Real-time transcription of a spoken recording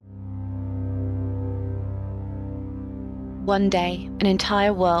One day, an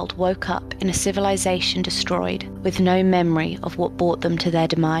entire world woke up in a civilization destroyed, with no memory of what brought them to their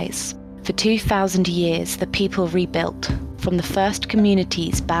demise. For 2,000 years, the people rebuilt, from the first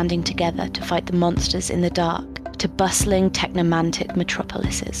communities banding together to fight the monsters in the dark, to bustling technomantic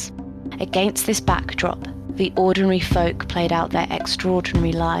metropolises. Against this backdrop, the ordinary folk played out their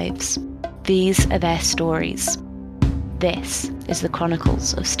extraordinary lives. These are their stories. This is the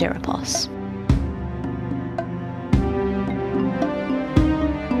Chronicles of Styropos.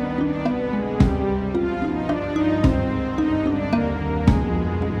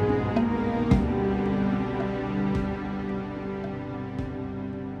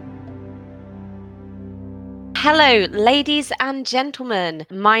 Hello, ladies and gentlemen.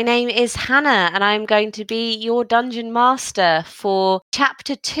 My name is Hannah, and I'm going to be your dungeon master for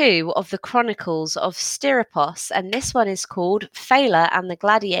Chapter 2 of the Chronicles of Styropos, and this one is called Fela and the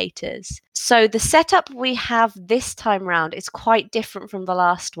Gladiators. So the setup we have this time round is quite different from the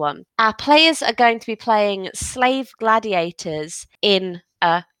last one. Our players are going to be playing slave gladiators in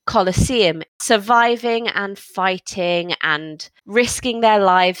a Colosseum, surviving and fighting and risking their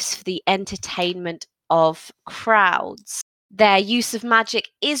lives for the entertainment of crowds. Their use of magic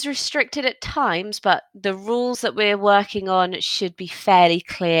is restricted at times, but the rules that we're working on should be fairly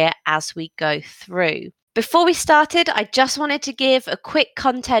clear as we go through. Before we started, I just wanted to give a quick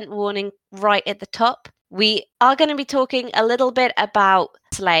content warning right at the top. We are going to be talking a little bit about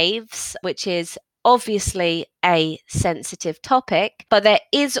slaves, which is obviously a sensitive topic, but there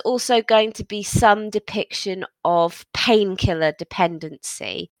is also going to be some depiction of painkiller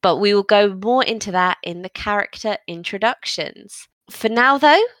dependency. But we will go more into that in the character introductions. For now,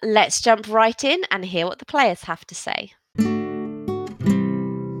 though, let's jump right in and hear what the players have to say.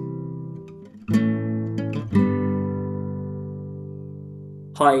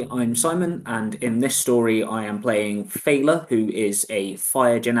 Hi, I'm Simon, and in this story I am playing Fela, who is a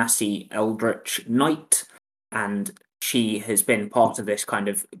Fire Genasi Eldritch Knight, and she has been part of this kind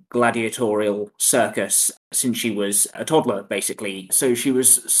of gladiatorial circus since she was a toddler, basically. So she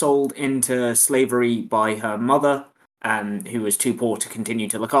was sold into slavery by her mother, who was too poor to continue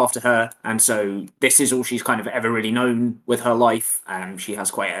to look after her, and so this is all she's kind of ever really known with her life. She has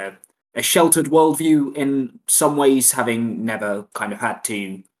quite a sheltered worldview in some ways, having never kind of had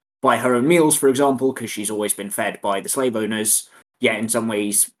to buy her own meals, for example, because she's always been fed by the slave owners. Yet in some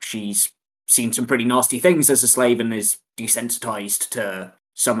ways, she's seen some pretty nasty things as a slave and is desensitized to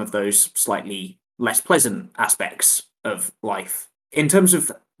some of those slightly less pleasant aspects of life. In terms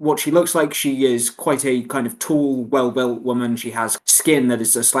of what she looks like, she is quite a kind of tall, well-built woman. She has skin that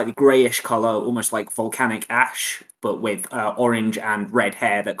is a slightly greyish colour, almost like volcanic ash, but with orange and red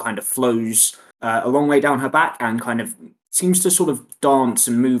hair that kind of flows a long way down her back and kind of seems to sort of dance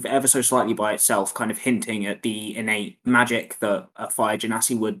and move ever so slightly by itself, kind of hinting at the innate magic that a Fire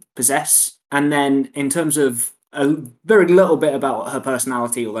Genasi would possess. And then in terms of a very little bit about her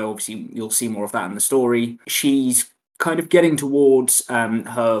personality, although obviously you'll see more of that in the story, she's kind of getting towards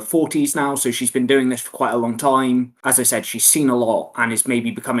her 40s now, so she's been doing this for quite a long time. As I said, she's seen a lot and is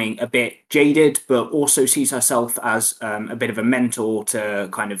maybe becoming a bit jaded, but also sees herself as a bit of a mentor to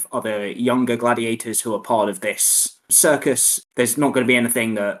kind of other younger gladiators who are part of this circus. There's not going to be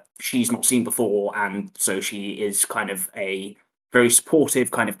anything that she's not seen before, and so she is kind of a very supportive,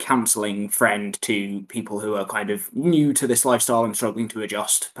 kind of counselling friend to people who are kind of new to this lifestyle and struggling to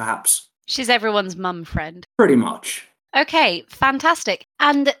adjust, perhaps. She's everyone's mum friend. Pretty much. Okay, fantastic.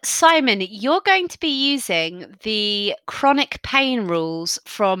 And Simon, you're going to be using the chronic pain rules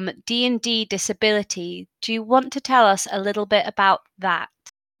from D&D Disability. Do you want to tell us a little bit about that?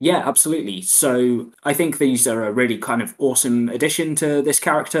 Yeah, absolutely. So I think these are a really kind of awesome addition to this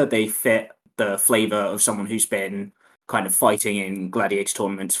character. They fit the flavour of someone who's been kind of fighting in gladiator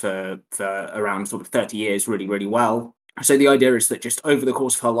tournaments for around sort of 30 years really, really well. So the idea is that just over the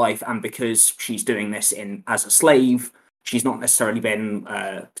course of her life, and because she's doing this as a slave, she's not necessarily been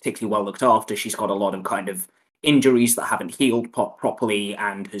particularly well looked after. She's got a lot of kind of injuries that haven't healed properly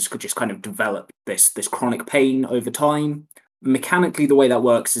and has just kind of developed this chronic pain over time. Mechanically, the way that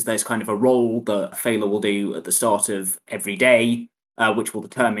works is there's kind of a roll that Fela will do at the start of every day, which will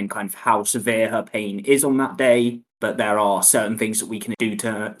determine kind of how severe her pain is on that day. But there are certain things that we can do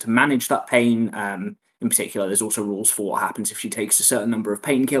to manage that pain. In particular, there's also rules for what happens if she takes a certain number of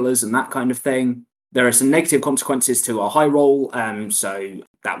painkillers and that kind of thing. There are some negative consequences to a high roll, so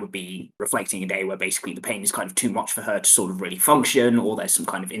that would be reflecting a day where basically the pain is kind of too much for her to sort of really function, or there's some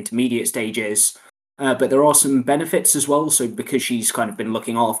kind of intermediate stages. But there are some benefits as well. So because she's kind of been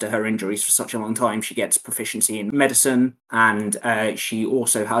looking after her injuries for such a long time, she gets proficiency in medicine, and she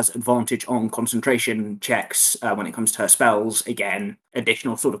also has advantage on concentration checks when it comes to her spells. Again,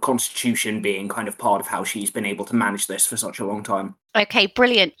 additional sort of constitution being kind of part of how she's been able to manage this for such a long time. Okay,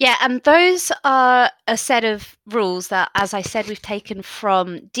 brilliant. Yeah, and those are a set of rules that, as I said, we've taken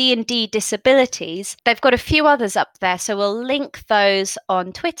from D&D Disabilities. They've got a few others up there, so we'll link those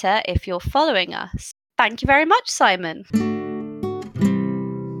on Twitter if you're following us. Thank you very much, Simon.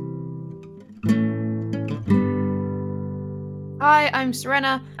 Hi, I'm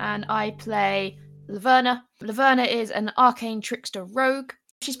Serena, and I play Laverna. Laverna is an arcane trickster rogue.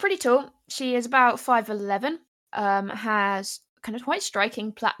 She's pretty tall. She is about 5'11", has kind of quite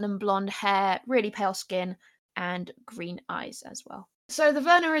striking platinum blonde hair, really pale skin, and green eyes as well. So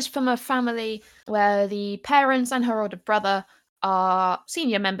Laverna is from a family where the parents and her older brother are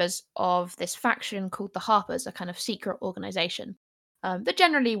senior members of this faction called the Harpers, a kind of secret organization that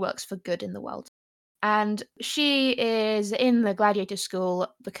generally works for good in the world. And she is in the Gladiator school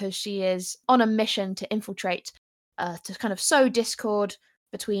because she is on a mission to infiltrate, to kind of sow discord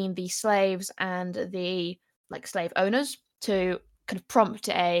between the slaves and the slave owners, to kind of prompt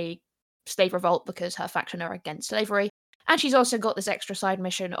a slave revolt because her faction are against slavery. And she's also got this extra side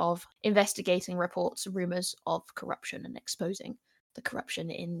mission of investigating reports, rumors of corruption, and exposing the corruption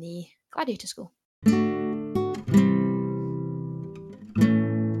in the Gladiator school.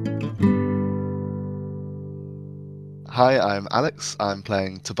 Hi, I'm Alex. I'm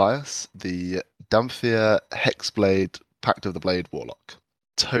playing Tobias, the Damphir Hexblade Pact of the Blade Warlock.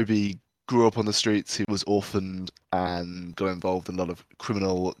 Toby grew up on the streets. He was orphaned and got involved in a lot of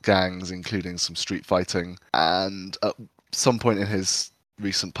criminal gangs, including some street fighting. And at some point in his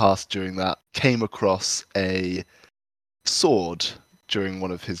recent past during that, came across a sword during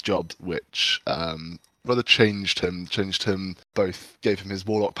one of his jobs, which rather changed him, both gave him his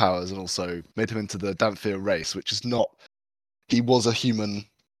warlock powers and also made him into the Damphir race, which is not... He was a human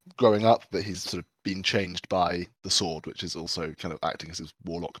growing up, but he's sort of been changed by the sword, which is also kind of acting as his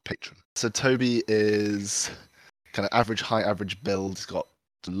warlock patron. So Toby is kind of average height, average build. He's got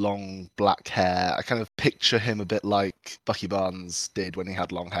long black hair. I kind of picture him a bit like Bucky Barnes did when he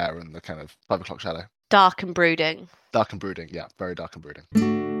had long hair in the kind of 5 o'clock shadow. Dark and brooding. Dark and brooding, yeah, very dark and brooding.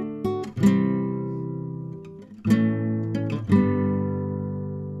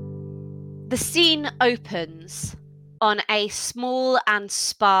 The scene opens on a small and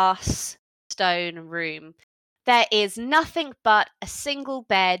sparse stone room. There is nothing but a single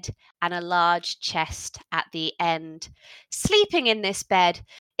bed and a large chest at the end. Sleeping in this bed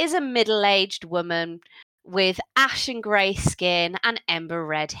is a middle-aged woman with ashen grey skin and ember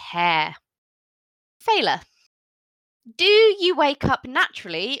red hair. Fela, do you wake up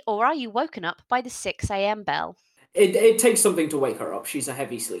naturally, or are you woken up by the 6 a.m. bell? It takes something to wake her up. She's a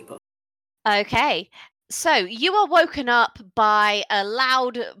heavy sleeper. Okay, so you are woken up by a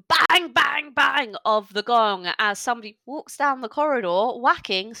loud bang, bang, bang of the gong as somebody walks down the corridor,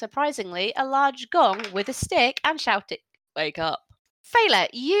 whacking, surprisingly, a large gong with a stick and shouting, "Wake up." Fela,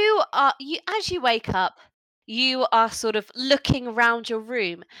 as you wake up, you are sort of looking around your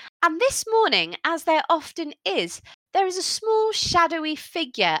room, and this morning, as there often is, there is a small shadowy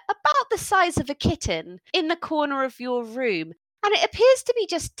figure about the size of a kitten in the corner of your room. And it appears to be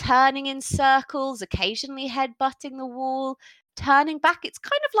just turning in circles, occasionally headbutting the wall, turning back. It's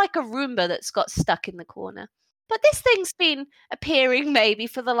kind of like a Roomba that's got stuck in the corner. But this thing's been appearing maybe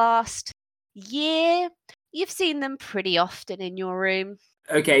for the last year. You've seen them pretty often in your room.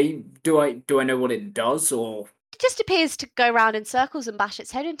 Okay, do I know what it does, or? It just appears to go round in circles and bash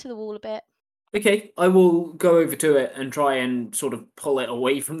its head into the wall a bit. Okay, I will go over to it and try and sort of pull it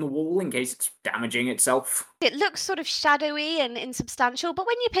away from the wall in case it's damaging itself. It looks sort of shadowy and insubstantial, but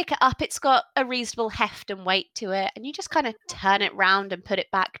when you pick it up, it's got a reasonable heft and weight to it, and you just kind of turn it round and put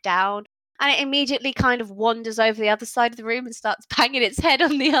it back down, and it immediately kind of wanders over the other side of the room and starts banging its head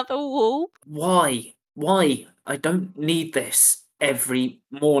on the other wall. Why? I don't need this every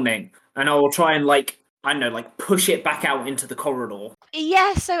morning. And I will try and push it back out into the corridor.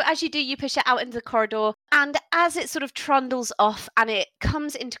 Yeah, so as you do, you push it out into the corridor, and as it sort of trundles off and it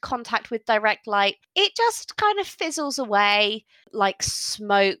comes into contact with direct light, it just kind of fizzles away like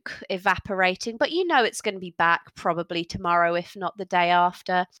smoke evaporating, but you know it's going to be back probably tomorrow, if not the day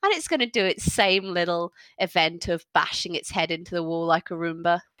after, and it's going to do its same little event of bashing its head into the wall like a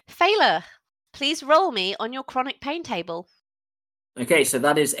Roomba. Fela, please roll me on your chronic pain table. Okay, so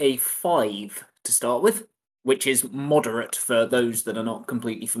that is a 5 to start with, which is moderate for those that are not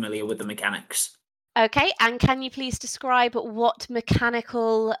completely familiar with the mechanics. Okay, and can you please describe what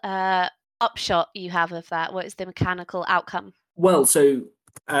mechanical upshot you have of that? What is the mechanical outcome? Well, so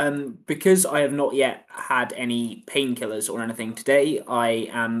because I have not yet had any painkillers or anything today, I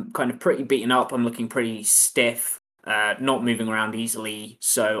am kind of pretty beaten up. I'm looking pretty stiff, not moving around easily.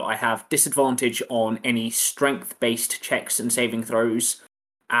 So I have disadvantage on any strength-based checks and saving throws,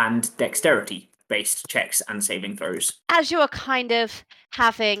 and dexterity-based checks and saving throws. As you're kind of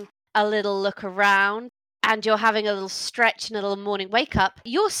having a little look around and you're having a little stretch and a little morning wake up,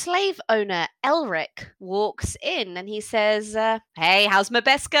 your slave owner, Elric, walks in and he says, hey, how's my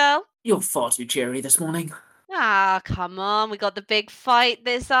best girl? You're far too cheery this morning. Ah, come on. We got the big fight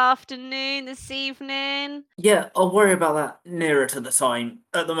this evening. Yeah, I'll worry about that nearer to the time.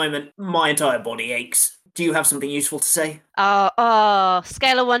 At the moment, my entire body aches. Do you have something useful to say? Oh,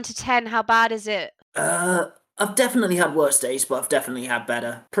 scale of 1 to 10, how bad is it? I've definitely had worse days, but I've definitely had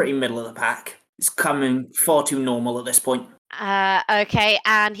better. Pretty middle of the pack. It's coming far too normal at this point. Okay,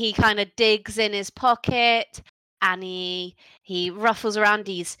 and he kind of digs in his pocket and he ruffles around.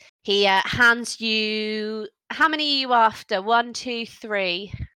 He hands you. How many are you after? 1, 2,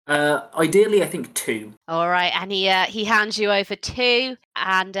 3. Ideally, I think 2. All right, and he hands you over 2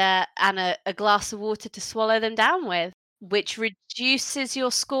 and a glass of water to swallow them down with, which reduces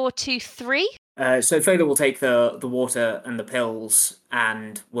your score to 3. So Fela will take the water and the pills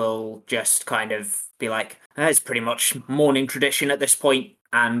and will just kind of be like, it's pretty much morning tradition at this point.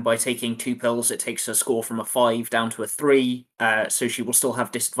 And by taking 2 pills, it takes her score from a 5 down to a 3. So she will still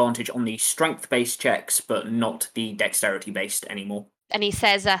have disadvantage on the strength-based checks, but not the dexterity-based anymore. And he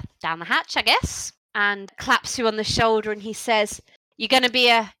says, down the hatch, I guess, and claps you on the shoulder and he says, You're gonna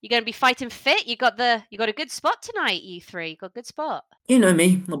be fighting fit? You got a good spot tonight, you 3. You got a good spot. You know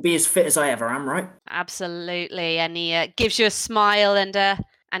me, I'll be as fit as I ever am, right? Absolutely. And he gives you a smile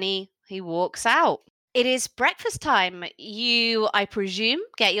and he walks out. It is breakfast time. You, I presume,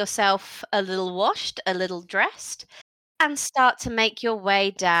 get yourself a little washed, a little dressed, and start to make your way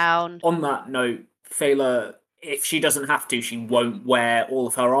down. On that note, Fela, if she doesn't have to, she won't wear all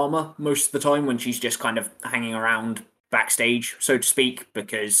of her armor most of the time when she's just kind of hanging around backstage, so to speak,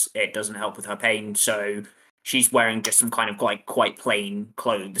 because it doesn't help with her pain. So she's wearing just some kind of like quite plain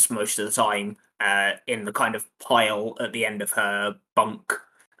clothes most of the time. In the kind of pile at the end of her bunk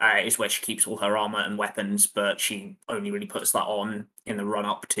is where she keeps all her armor and weapons, but she only really puts that on in the run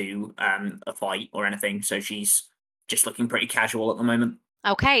up to a fight or anything. So she's just looking pretty casual at the moment.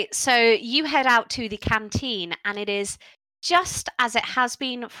 Okay, so you head out to the canteen, and it is just as it has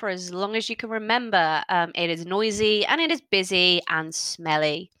been for as long as you can remember. It is noisy, and it is busy and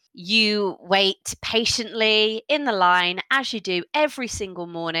smelly. You wait patiently in the line, as you do every single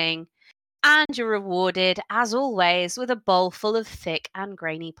morning, and you're rewarded, as always, with a bowl full of thick and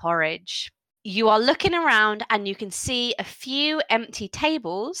grainy porridge. You are looking around, and you can see a few empty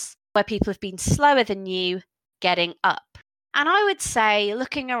tables where people have been slower than you getting up. And I would say,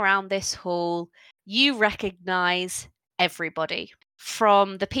 looking around this hall, you recognize everybody.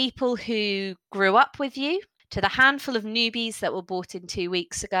 From the people who grew up with you to the handful of newbies that were brought in 2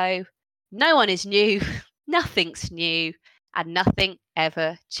 weeks ago. No one is new, nothing's new, and nothing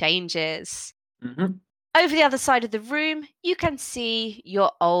ever changes. Mm-hmm. Over the other side of the room, you can see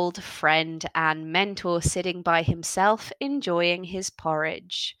your old friend and mentor sitting by himself, enjoying his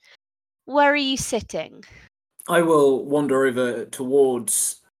porridge. Where are you sitting? I will wander over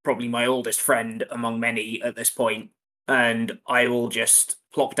towards probably my oldest friend among many at this point, and I will just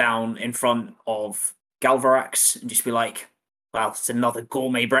plop down in front of Galvarax and just be like, well, it's another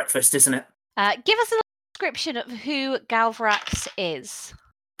gourmet breakfast, isn't it? Give us a description of who Galvarax is.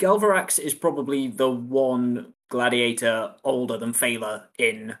 Galvarax is probably the one gladiator older than Fela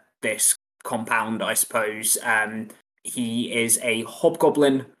in this compound, I suppose. He is a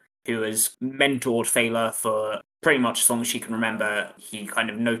hobgoblin who has mentored Fela for pretty much as long as she can remember. He kind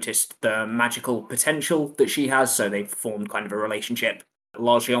of noticed the magical potential that she has, so they've formed kind of a relationship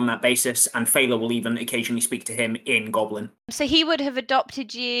largely on that basis, and Fela will even occasionally speak to him in Goblin. So he would have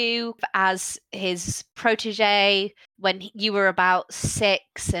adopted you as his protege when you were about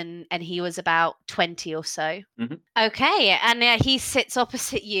 6 and he was about 20 or so. Mm-hmm. Okay, and he sits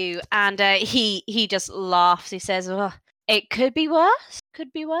opposite you and he just laughs. He says, oh, it could be worse.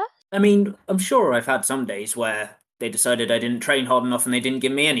 Could be worse. I mean, I'm sure I've had some days where they decided I didn't train hard enough and they didn't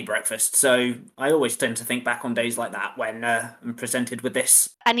give me any breakfast. So I always tend to think back on days like that when I'm presented with this.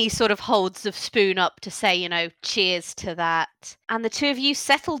 And he sort of holds the spoon up to say, cheers to that. And the 2 of you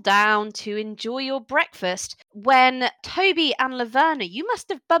settle down to enjoy your breakfast when Toby and Laverna, you must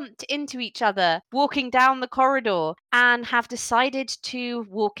have bumped into each other walking down the corridor and have decided to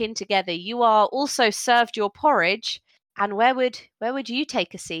walk in together. You are also served your porridge. And where would you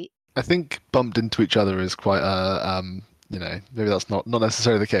take a seat? I think bumped into each other is quite maybe that's not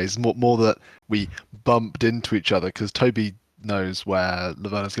necessarily the case. More that we bumped into each other because Toby knows where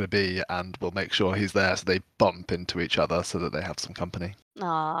Laverna's going to be and will make sure he's there, so they bump into each other so that they have some company.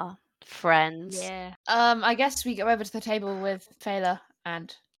 Ah, friends. Yeah. I guess we go over to the table with Fela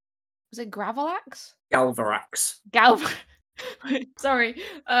and was it Gravelax? Galvarax. Sorry.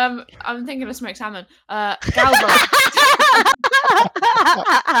 I'm thinking of smoked salmon. Galvarax.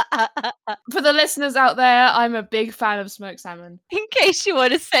 For the listeners out there, I'm a big fan of smoked salmon. In case you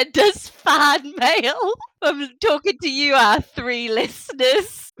want to send us fan mail, I'm talking to you, our 3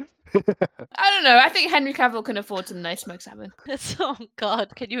 listeners. I don't know. I think Henry Cavill can afford some nice smoked salmon. Oh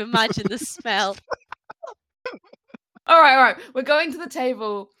God, can you imagine the smell? All right. We're going to the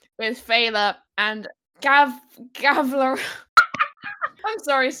table with Fela and Gavler. I'm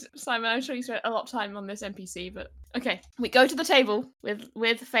sorry, Simon. I'm sure you spent a lot of time on this NPC, but okay. We go to the table with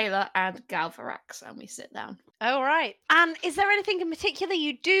Fela and Galvarax, and we sit down. All right. And is there anything in particular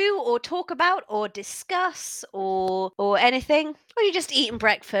you do or talk about or discuss or anything? Or are you just eating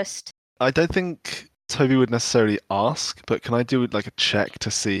breakfast? I don't think Toby would necessarily ask, but can I do like a check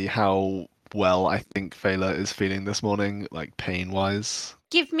to see how well I think Fela is feeling this morning, like pain-wise?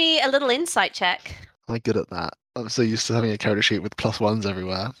 Give me a little insight check. Am I good at that? I'm so used to having a character sheet with +1s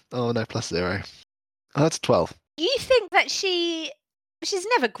everywhere. Oh no, +0. Oh, that's 12. You think that she's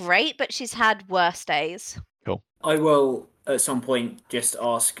never great, but she's had worse days. Cool. I will, at some point, just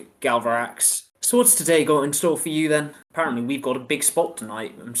ask Galvarax, so what's today got in store for you then? Apparently we've got a big spot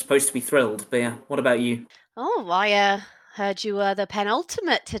tonight. I'm supposed to be thrilled, but yeah, what about you? Oh, I heard you were the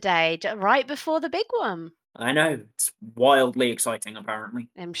penultimate today, right before the big one. I know, it's wildly exciting apparently.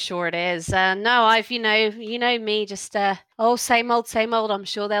 I'm sure it is. No, I've, you know me, just same old. I'm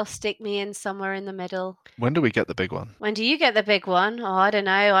sure they'll stick me in somewhere in the middle. When do we get the big one? When do you get the big one? Oh, I don't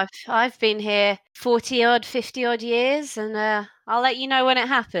know. I've been here 40-odd, 50-odd years, and I'll let you know when it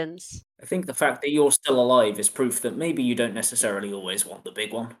happens. I think the fact that you're still alive is proof that maybe you don't necessarily always want the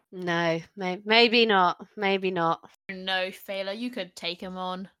big one. No, maybe not. Maybe not. No, Fela, you could take him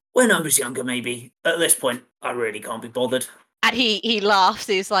on. When I was younger, maybe. At this point, I really can't be bothered. And he laughs.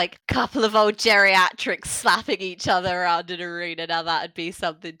 He's like, couple of old geriatrics slapping each other around an arena. Now that'd be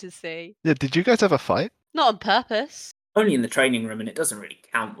something to see. Yeah, did you guys ever fight? Not on purpose. Only in the training room, and it doesn't really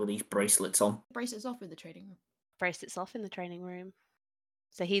count with these bracelets on. Bracelets off with the trading room. Bracelets off in the training room.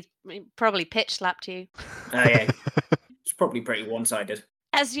 So he probably pitch slapped you. Oh yeah, it's probably pretty one-sided.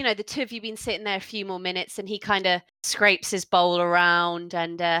 As you know, the two of you been sitting there a few more minutes, and he kind of scrapes his bowl around,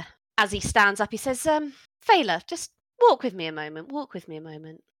 and as he stands up, he says, Fela, just walk with me a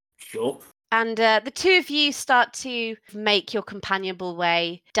moment. Sure. And the two of you start to make your companionable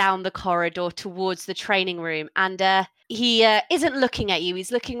way down the corridor towards the training room. And he isn't looking at you.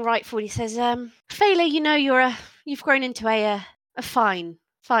 He's looking right forward. He says, Fela, you know you've grown into a fine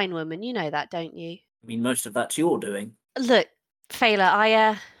woman. You know that, don't you? I mean, most of that's your doing. Look,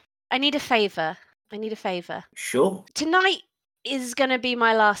 Fela, I need a favour. Sure. Tonight is going to be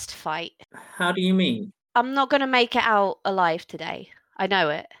my last fight. How do you mean? I'm not going to make it out alive today. I know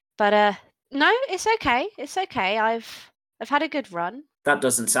it. But no, it's okay. I've had a good run. That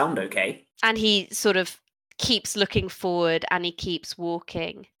doesn't sound okay. And he sort of keeps looking forward and he keeps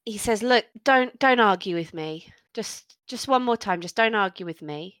walking. He says, "Look, don't argue with me. Just one more time, just don't argue with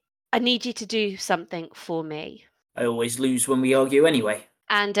me. I need you to do something for me." I always lose when we argue anyway.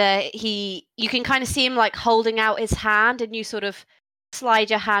 And you can kind of see him like holding out his hand, and you sort of slide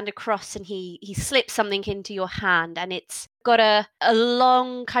your hand across, and he slips something into your hand, and it's got a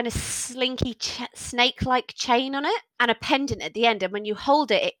long kind of slinky snake-like chain on it and a pendant at the end. And when you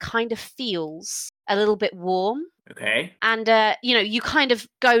hold it, it kind of feels a little bit warm. Okay. And you kind of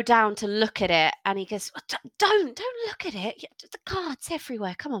go down to look at it, and he goes, "Don't look at it. The guards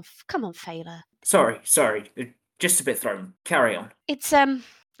everywhere. Come on, Fela." Sorry. Just a bit thrown. Carry on. It's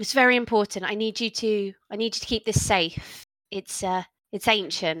very important. I need you to keep this safe. It's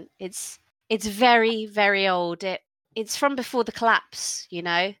ancient. It's very, very old. It's from before the collapse, you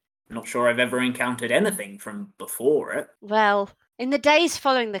know. Not sure I've ever encountered anything from before it. Well, in the days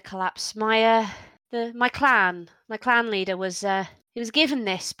following the collapse, my clan leader was he was given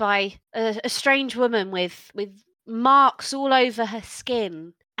this by a strange woman with marks all over her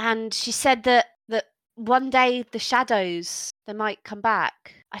skin, and she said that one day the shadows, they might come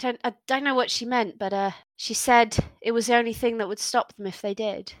back. I don't know what she meant, but she said it was the only thing that would stop them if they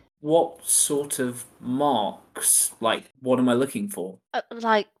did. What sort of marks? Like, what am I looking for?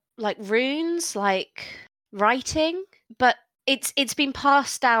 Like runes, like writing. But it's been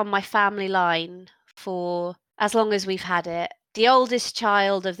passed down my family line for as long as we've had it. the oldest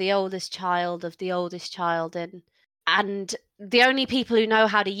child of the oldest child of the oldest child, and the only people who know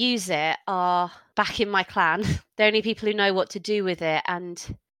how to use it are back in my clan. The only people who know what to do with it,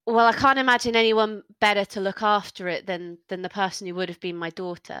 and well, I can't imagine anyone better to look after it than the person who would have been my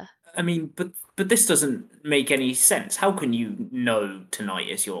daughter. I mean, but this doesn't make any sense. How can you know tonight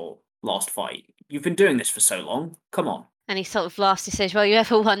is your last fight? You've been doing this for so long. Come on. And he sort of laughs. He says, "Well, you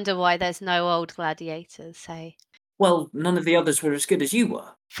ever wonder why there's no old gladiators?" Say, Well, none of the others were as good as you were.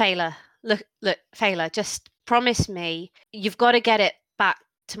 Fela, look, Fela, just promise me you've got to get it back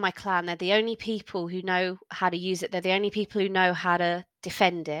to my clan. They're the only people who know how to use it. They're the only people who know how to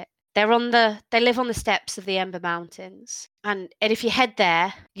defend it. They live on the steps of the Ember Mountains. And if you head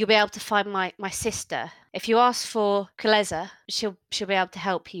there, you'll be able to find my sister. If you ask for Kuleza, she'll be able to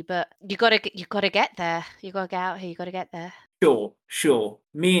help you, but you gotta get there. You gotta get out here, you gotta get there. Sure.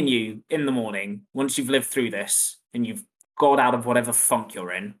 Me and you, in the morning, once you've lived through this, and you've got out of whatever funk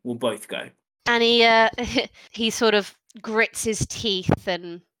you're in, we'll both go. And he sort of grits his teeth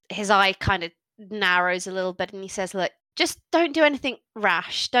and his eye kind of narrows a little bit, and he says, "Look, just don't do anything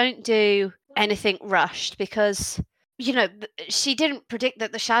rash. Don't do anything rushed, because she didn't predict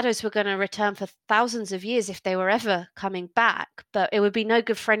that the shadows were going to return for thousands of years if they were ever coming back. But it would be no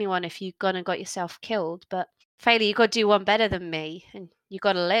good for anyone if you'd gone and got yourself killed. But Fela, you got to do one better than me, and you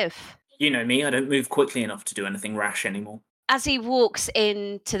got to live." You know me, I don't move quickly enough to do anything rash anymore. As he walks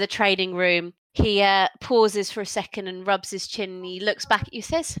into the training room, he pauses for a second and rubs his chin, and he looks back at you,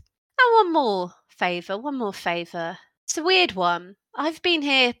 says, "Oh, one more favour. It's a weird one. I've been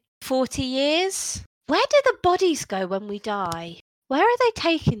here 40 years. Where do the bodies go when we die? Where are they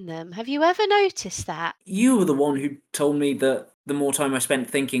taking them? Have you ever noticed that?" You were the one who told me that the more time I spent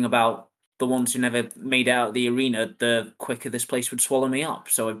thinking about the ones who never made it out of the arena, the quicker this place would swallow me up.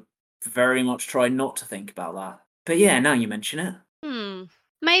 So I very much tried not to think about that. But yeah, now you mention it.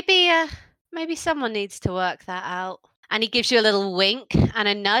 Maybe someone needs to work that out. And he gives you a little wink and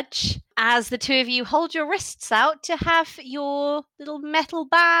a nudge as the two of you hold your wrists out to have your little metal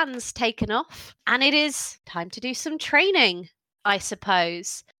bands taken off. And it is time to do some training, I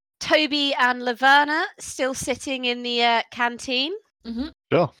suppose. Toby and Laverna still sitting in the canteen. Mm-hmm.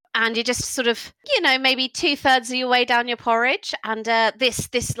 Sure. And you're just sort of, maybe 2/3 of your way down your porridge. And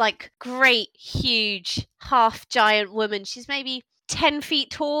this like great, huge, half giant woman, she's maybe 10 feet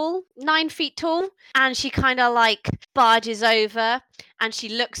tall, 9 feet tall. And she kind of like barges over and she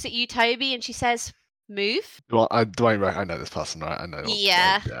looks at you, Toby, and she says, "Move." Well, I know this person, right? I know.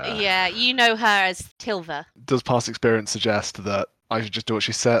 Yeah. You know her as Tilva. Does past experience suggest that I should just do what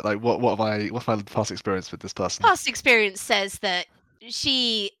she said? Like, what's my past experience with this person? Past experience says that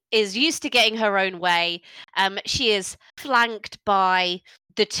she is used to getting her own way. She is flanked by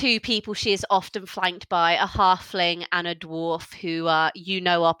the two people she is often flanked by, a halfling and a dwarf who are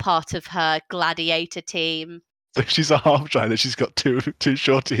part of her gladiator team. So she's a half giant and she's got two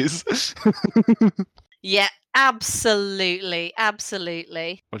shorties. Yeah, absolutely. One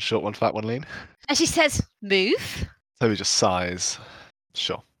short, one fat, one lean. And she says, "Move." Toby just sighs.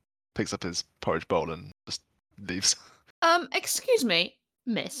 Sure. Picks up his porridge bowl and just leaves. Excuse me,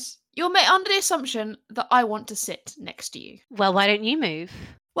 miss. You're under the assumption that I want to sit next to you. Well, why don't you move?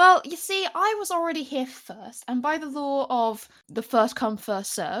 Well, you see, I was already here first, and by the law of the first come,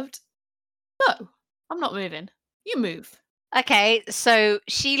 first served, no, I'm not moving. You move. Okay, so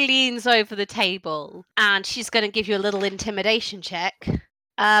she leans over the table and she's going to give you a little intimidation check.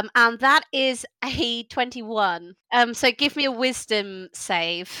 And that is a 21. So give me a wisdom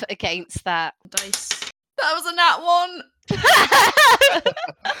save against that. Dice. That was a nat 1.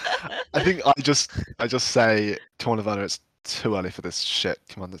 I think I just say, "Come on, Ivana, it's too early for this shit.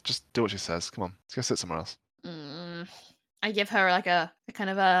 Come on, just do what she says. Come on, let's go sit somewhere else." I give her like a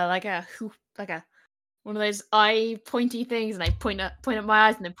one of those eye pointy things, and I point at my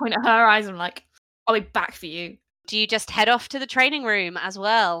eyes, and then point at her eyes, and I'm like, "I'll be back for you." Do you just head off to the training room as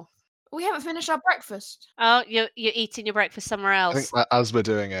well? We haven't finished our breakfast. Oh, you're eating your breakfast somewhere else. I think as we're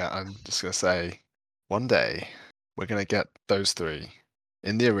doing it, I'm just gonna say, one day we're gonna get those three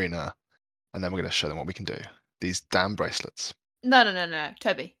in the arena, and then we're gonna show them what we can do. These damn bracelets. No,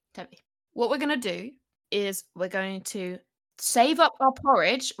 Toby. What we're gonna do is we're going to save up our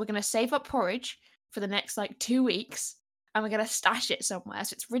porridge. We're gonna save up porridge for the next 2 weeks, and we're gonna stash it somewhere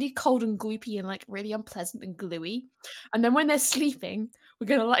so it's really cold and gloopy and really unpleasant and gluey. And then when they're sleeping, we're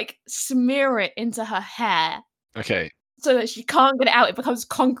gonna smear it into her hair. Okay. So that she can't get it out. It becomes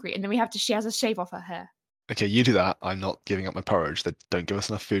concrete, and then she has to shave off her hair. Okay, you do that. I'm not giving up my porridge. They don't give us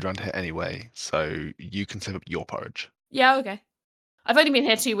enough food around here anyway, so you can save up your porridge. Yeah, okay. I've only been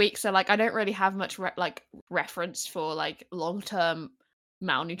here 2 weeks, so like I don't really have much reference for like long-term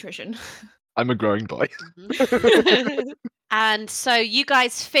malnutrition. I'm a growing boy. And so you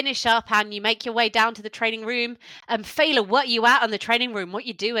guys finish up and you make your way down to the training room. Fela, what are you at in the training room? What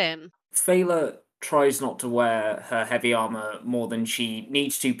you doing? Fela tries not to wear her heavy armor more than she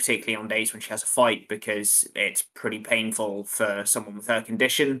needs to, particularly on days when she has a fight, because it's pretty painful for someone with her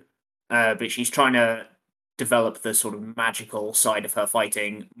condition. But she's trying to develop the sort of magical side of her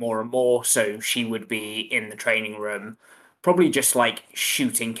fighting more and more, so she would be in the training room, probably just like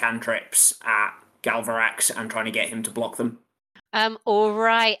shooting cantrips at Galvarax and trying to get him to block them. All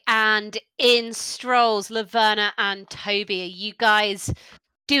right. And in strolls Laverna and Toby. Are you guys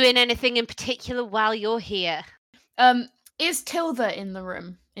doing anything in particular while you're here? Is Tilda in the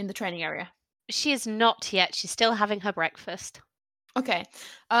room, in the training area? She is not yet. She's still having her breakfast. Okay.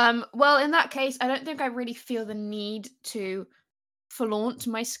 Well, in that case, I don't think I really feel the need to flaunt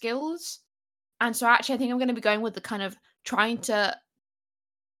my skills. And so actually I think I'm going to be going with the kind of trying to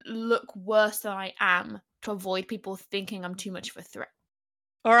look worse than I am to avoid people thinking I'm too much of a threat.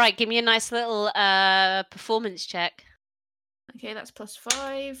 All right, give me a nice little performance check. Okay, that's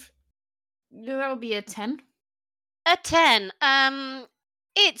 +5. That would be a 10. A 10.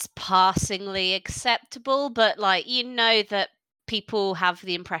 It's passingly acceptable, but like you know that people have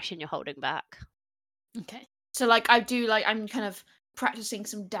the impression you're holding back. Okay. So like I do like I'm kind of practicing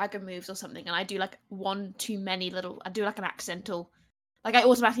some dagger moves or something, and I do like one too many little. I do like an accidental, like I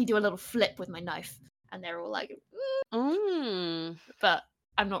automatically do a little flip with my knife, and they're all like, but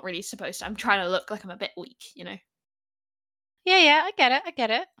I'm not really supposed to. I'm trying to look like I'm a bit weak, you know. Yeah, I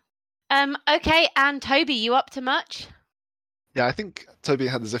get it. Okay, and Toby, you up to much? Yeah, I think Toby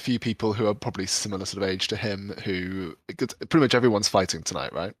there's a few people who are probably similar sort of age to him who pretty much everyone's fighting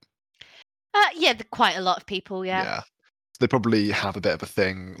tonight, right? Yeah, quite a lot of people, yeah. Yeah. They probably have a bit of a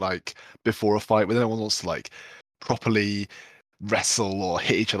thing like before a fight where no one wants to like properly wrestle or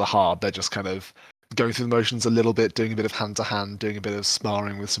hit each other hard. They're just kind of going through the motions a little bit, doing a bit of hand to hand, doing a bit of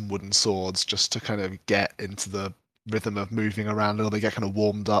sparring with some wooden swords just to kind of get into the rhythm of moving around a little bit, get kind of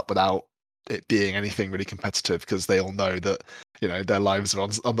warmed up without it being anything really competitive, because they all know that, you know, their lives are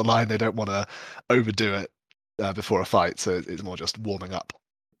on the line. They don't want to overdo it before a fight, so it's more just warming up.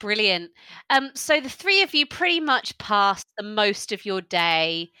 Brilliant. So the three of you pretty much passed the most of your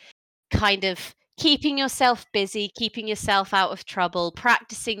day kind of keeping yourself busy, keeping yourself out of trouble,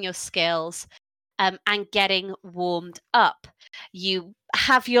 practicing your skills, and getting warmed up. You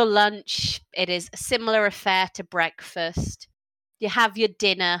have your lunch. It is a similar affair to breakfast. You have your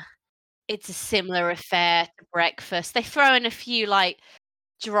dinner. It's a similar affair to breakfast. They throw in a few like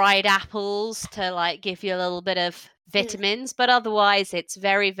dried apples to like give you a little bit of vitamins, but otherwise it's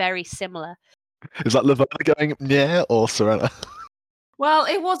very, very similar. Is that Laverna going yeah or Serena? Well,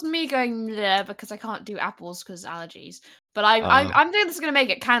 it was me going there because I can't do apples because allergies. But I'm think this is gonna make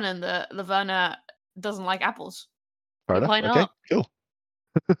it canon that Laverna doesn't like apples. Fair enough. Why not? Okay, cool.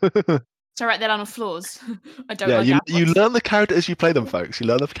 So write that down on floors. I don't Yeah, like apples. you learn the characters as you play them, folks. You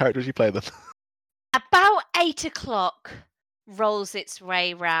learn the characters as you play them. About 8 o'clock rolls its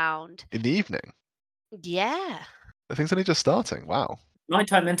way round. In the evening. Yeah. The thing's only just starting. Wow.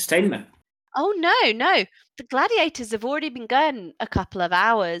 Nighttime entertainment. Oh, no. The gladiators have already been going a couple of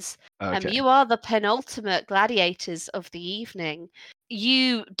hours. Okay. You are the penultimate gladiators of the evening.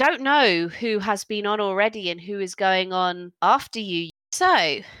 You don't know who has been on already and who is going on after you.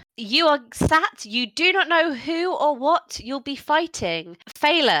 So, you are sat, you do not know who or what you'll be fighting.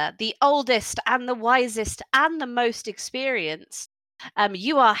 Fela, the oldest and the wisest and the most experienced,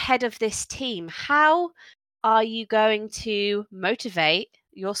 you are head of this team. How are you going to motivate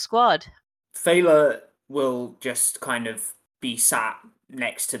your squad? Fela will just kind of be sat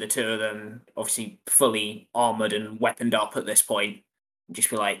next to the two of them, obviously fully armoured and weaponed up at this point. Just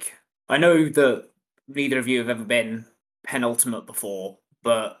be like, I know that neither of you have ever been penultimate before,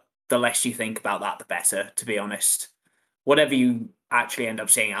 but the less you think about that, the better, to be honest. Whatever you actually end up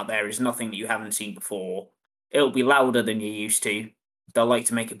seeing out there is nothing that you haven't seen before. It'll be louder than you're used to. They'll like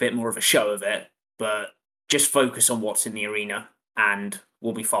to make a bit more of a show of it, but just focus on what's in the arena and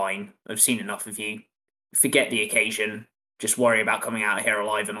we'll be fine. I've seen enough of you. Forget the occasion. Just worry about coming out of here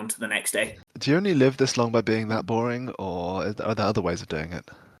alive and on to the next day. Do you only live this long by being that boring, or are there other ways of doing it?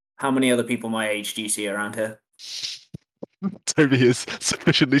 How many other people my age do you see around here? Toby is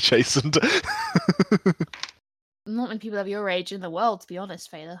sufficiently chastened. Not many people of your age in the world, to be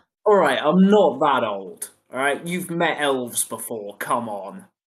honest, Fela. Alright, I'm not that old. Alright, you've met elves before, come on.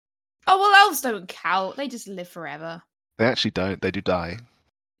 Oh, well, elves don't count. They just live forever. They actually don't. They do die.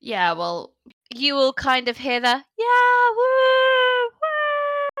 Yeah, well... You will kind of hear the, yeah, woo!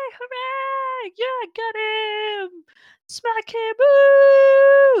 yeah, get him! Smack him,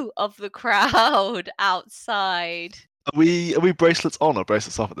 boo! Of the crowd outside. Are we bracelets on or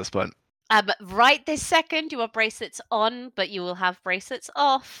bracelets off at this point? Right this second, you are bracelets on, but you will have bracelets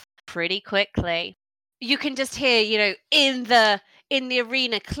off pretty quickly. You can just hear, in the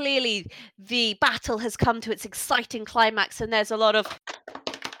arena, clearly the battle has come to its exciting climax, and there's a lot of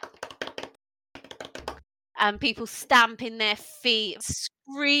people stamping their feet,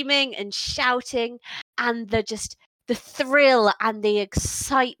 screaming and shouting, and the thrill and the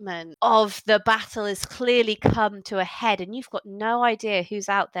excitement of the battle has clearly come to a head, and you've got no idea who's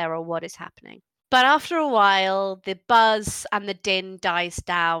out there or what is happening. But after a while, the buzz and the din dies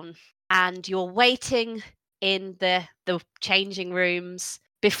down, and you're waiting in the changing rooms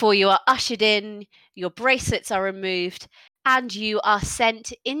before you are ushered in, your bracelets are removed, and you are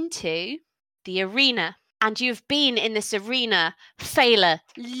sent into the arena. And you've been in this arena, Fela,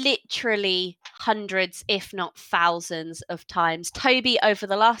 literally hundreds, if not thousands of times. Toby, over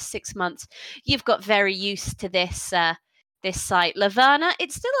the last 6 months, you've got very used to this site. Laverna,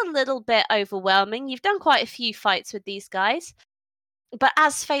 it's still a little bit overwhelming. You've done quite a few fights with these guys. But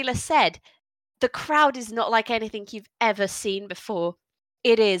as Fela said, the crowd is not like anything you've ever seen before.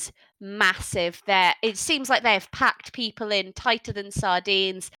 It is massive. It seems like they have packed people in tighter than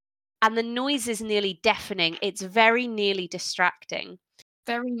sardines. And the noise is nearly deafening. It's very nearly distracting.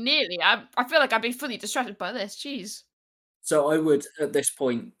 Very nearly. I feel like I'd be fully distracted by this. Jeez. So I would, at this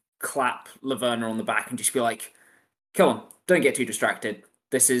point, clap Laverna on the back and just be like, come on, don't get too distracted.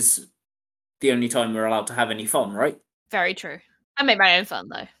 This is the only time we're allowed to have any fun, right? Very true. I make my own fun,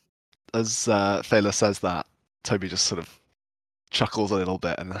 though. As Fela says that, Toby just sort of chuckles a little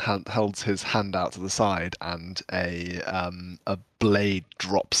bit and holds his hand out to the side, and a blade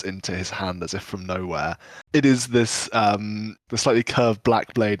drops into his hand as if from nowhere. It is this the slightly curved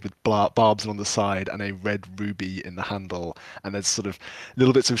black blade with barbs on the side and a red ruby in the handle, and there's sort of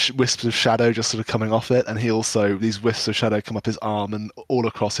little bits of wisps of shadow just sort of coming off it, and these wisps of shadow come up his arm and all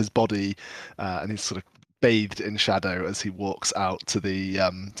across his body, and he's sort of bathed in shadow as he walks out to the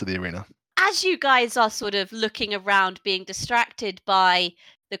arena. As you guys are sort of looking around, being distracted by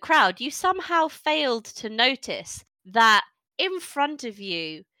the crowd, you somehow failed to notice that in front of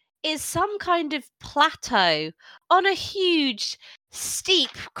you is some kind of plateau on a huge,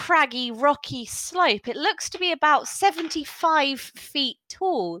 steep, craggy, rocky slope. It looks to be about 75 feet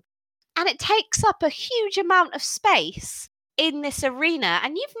tall, and it takes up a huge amount of space in this arena,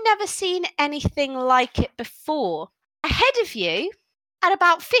 and you've never seen anything like it before. Ahead of you, at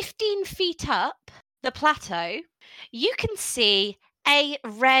about 15 feet up the plateau, you can see a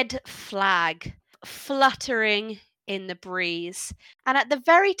red flag fluttering in the breeze. And at the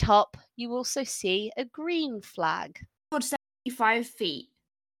very top, you also see a green flag. 75 feet.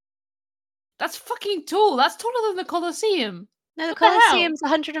 That's fucking tall. That's taller than the Colosseum. No, the What the hell? Colosseum's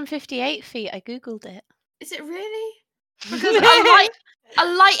 158 feet. I googled it. Is it really? Because a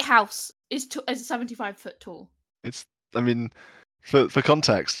lighthouse is 75 foot tall. For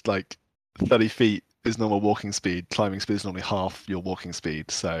context, like 30 feet is normal walking speed. Climbing speed is normally half your walking speed.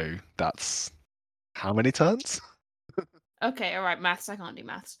 So that's how many turns? Okay, all right, maths. I can't do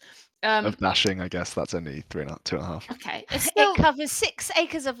maths. Of dashing, I guess that's only 2.5. Okay, It covers 6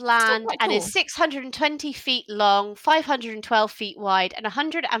 acres of land quite and cool. is 620 feet long, 512 feet wide, and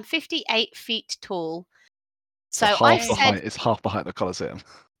 158 feet tall. So I've said it's half the height of the Colosseum.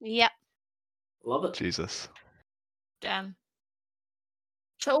 Yep. Love it. Jesus. Damn.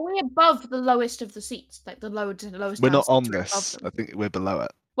 So are we above the lowest of the seats? Like the lowest We're not on seats are this. above I think we're below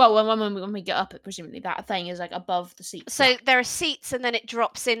it. Well, when we get up it, presumably that thing is like above the seats. So there are seats, and then it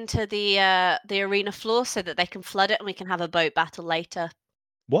drops into the arena floor so that they can flood it, and we can have a boat battle later.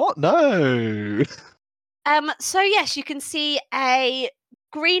 What? No. So yes, you can see a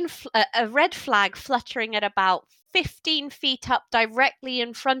red flag fluttering at about 15 feet up directly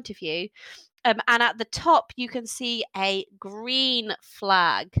in front of you. And at the top, you can see a green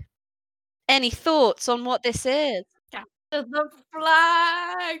flag. Any thoughts on what this is? Capture the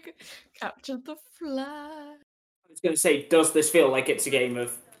flag! Capture the flag! I was going to say, does this feel like it's a game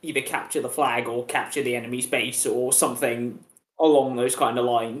of either capture the flag or capture the enemy's base or something along those kind of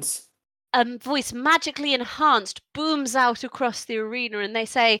lines? Voice magically enhanced booms out across the arena, and they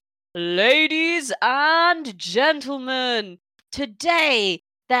say, "Ladies and gentlemen, today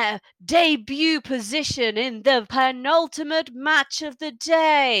their debut position in the penultimate match of the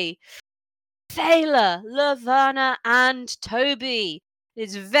day. Fela, Laverna, and Toby.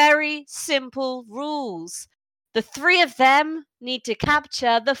 It's very simple rules. The 3 of them need to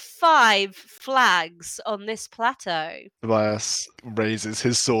capture the 5 flags on this plateau. Tobias raises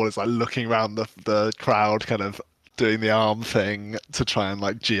his sword, is like looking around the crowd, kind of doing the arm thing to try and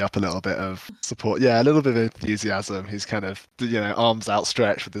like G up a little bit of support. Yeah, a little bit of enthusiasm. He's kind of, arms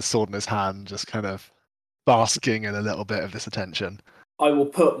outstretched with his sword in his hand, just kind of basking in a little bit of this attention. I will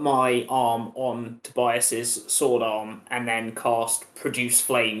put my arm on Tobias's sword arm and then cast Produce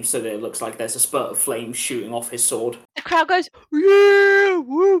Flame so that it looks like there's a spurt of flame shooting off his sword. The crowd goes, yeah,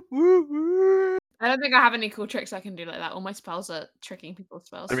 woo, woo, woo. I don't think I have any cool tricks I can do like that. All my spells are tricking people's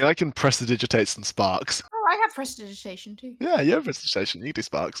spells. I mean, I can prestidigitate some sparks. Oh, I have prestidigitation too. Yeah, you have prestidigitation. You can do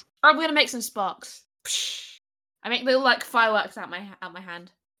sparks. I'm gonna make some sparks. Psh. I make little like fireworks out my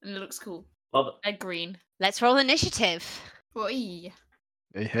hand, and it looks cool. Love it. They're green. Let's roll initiative. Boy.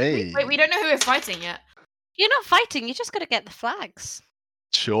 Hey. Wait, we don't know who we're fighting yet. You're not fighting, you just got to get the flags.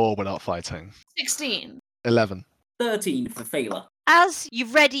 Sure, we're not fighting. 16. 11. 13 for Fela. As you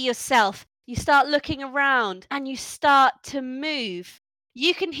ready yourself, you start looking around and you start to move.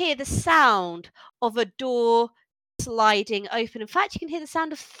 You can hear the sound of a door sliding open. In fact, you can hear the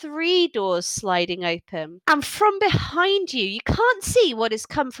sound of 3 doors sliding open. And from behind you, you can't see what has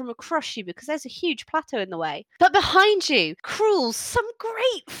come from across you because there's a huge plateau in the way. But behind you crawls some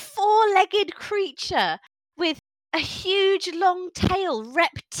great 4-legged creature with a huge long tail,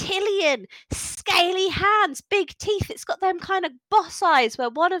 reptilian, scaly hands, big teeth. It's got them kind of boss eyes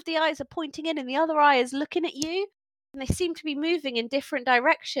where one of the eyes are pointing in and the other eye is looking at you. And they seem to be moving in different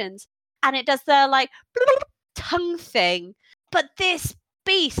directions. And it does the like tongue thing. But this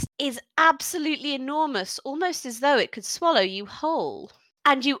beast is absolutely enormous, almost as though it could swallow you whole.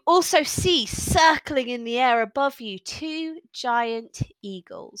 And you also see circling in the air above you 2 giant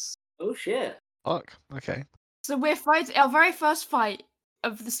eagles. Oh shit. Fuck. Okay. So we're fighting our very first fight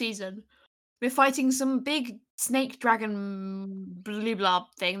of the season. We're fighting some big snake dragon blue blob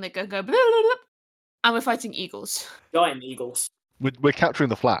thing that go blah, blah, blah, and we're fighting eagles. Giant eagles. We're capturing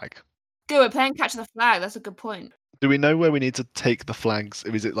the flag. Good, we're playing catch the flag. That's a good point. Do we know where we need to take the flags?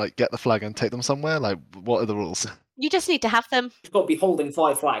 Is it like get the flag and take them somewhere? Like, what are the rules? You just need to have them. You've got to be holding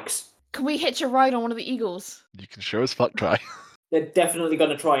 5 flags. Can we hitch a ride on one of the eagles? You can sure as fuck try. They're definitely going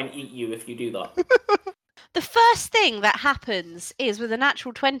to try and eat you if you do that. The first thing that happens is with a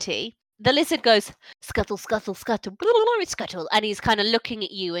natural 20, the lizard goes, scuttle, scuttle, scuttle, blah, blah, blah, scuttle, and he's kind of looking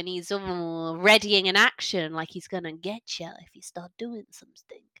at you and he's readying an action like he's going to get you if you start doing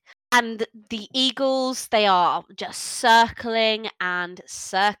something. And the eagles, they are just circling and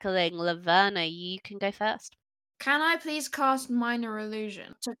circling. Laverna, you can go first. Can I please cast Minor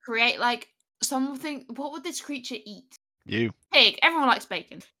Illusion to create like something? What would this creature eat? You. Pig. Everyone likes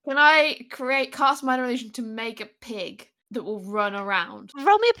bacon. Can I cast Minor Illusion to make a pig that will run around?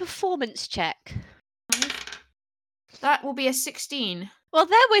 Roll me a performance check. That will be a 16. Well,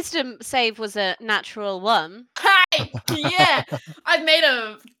 their wisdom save was a natural 1. Hi! Yeah! I've made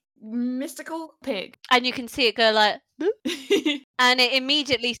a mystical pig. And you can see it go like, boop, and it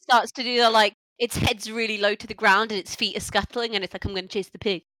immediately starts to do the like, its head's really low to the ground and its feet are scuttling and it's like, I'm going to chase the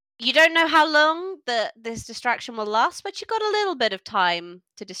pig. You don't know how long this distraction will last, but you got a little bit of time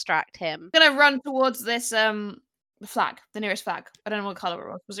to distract him. I'm gonna run towards this the flag, the nearest flag. I don't know what colour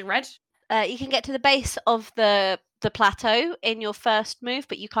it was. Was it red? You can get to the base of the plateau in your first move,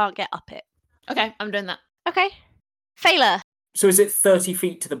 but you can't get up it. Okay, I'm doing that. Okay. Fela. So is it 30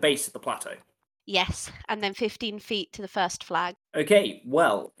 feet to the base of the plateau? Yes, and then 15 feet to the first flag. Okay,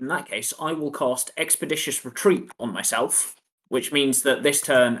 well, in that case, I will cast Expeditious Retreat on myself, which means that this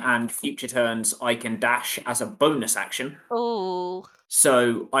turn and future turns I can dash as a bonus action. Oh.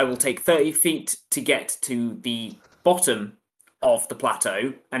 So I will take 30 feet to get to the bottom of the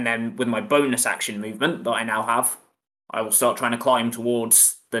plateau, and then with my bonus action movement that I now have, I will start trying to climb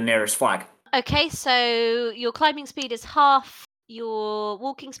towards the nearest flag. Okay, so your climbing speed is half your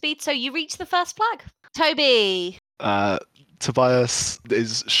walking speed, so you reach the first flag. Toby. Tobias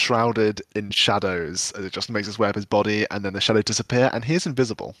is shrouded in shadows as it just makes its way up his body, and then the shadow disappear, and he is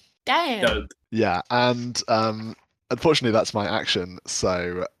invisible. Damn. Dope. Yeah, and unfortunately that's my action,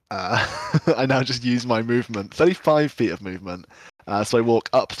 so I now just use my movement, 35 feet of movement. So I walk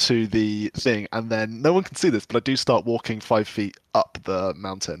up to the thing, and then no one can see this, but I do start walking 5 feet up the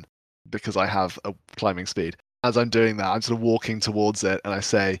mountain because I have a climbing speed. As I'm doing that, I'm sort of walking towards it, and I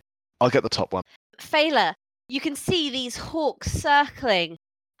say, I'll get the top one. Fela, you can see these hawks circling,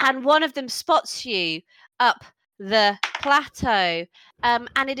 and one of them spots you up the plateau,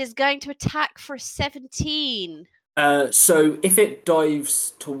 and it is going to attack for a 17. So if it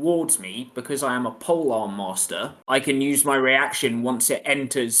dives towards me, because I am a polearm master, I can use my reaction once it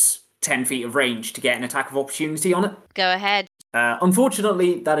enters 10 feet of range to get an attack of opportunity on it. Go ahead.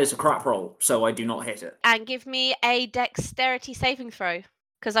 Unfortunately, that is a crap roll, so I do not hit it. And give me a dexterity saving throw.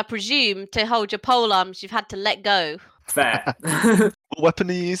 Because I presume to hold your pole arms, you've had to let go. Fair. What weapon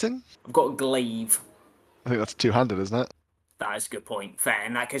are you using? I've got a glaive. I think that's two-handed, isn't it? That is a good point. Fair.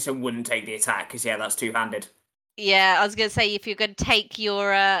 In that case, I wouldn't take the attack, because, yeah, that's two-handed. Yeah, I was going to say, if you're going to take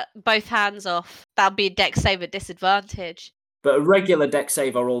your both hands off, that would be a dex save at disadvantage. But a regular dex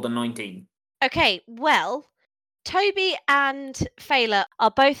save, I rolled a 19. Okay, well, Toby and Fela are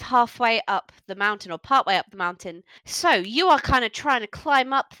both halfway up the mountain or partway up the mountain. So you are kind of trying to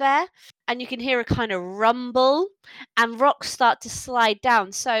climb up there and you can hear a kind of rumble and rocks start to slide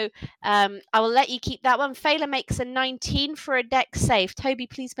down. So I will let you keep that one. Fela makes a 19 for a dex save. Toby,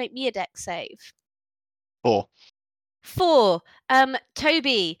 please make me a dex save. 4. 4.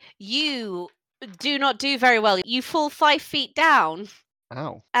 Toby, you do not do very well. You fall 5 feet down.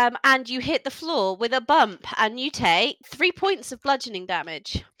 Ow. And you hit the floor with a bump, and you take 3 points of bludgeoning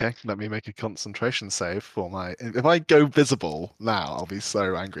damage. Okay, let me make a concentration save for my... If I go visible now, I'll be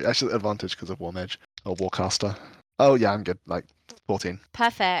so angry. Actually, advantage because of War Mage or Warcaster. Oh, yeah, I'm good. 14.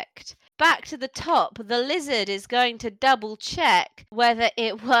 Perfect. Back to the top, the lizard is going to double check whether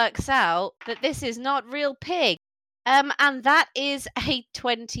it works out that this is not real pig. And that is a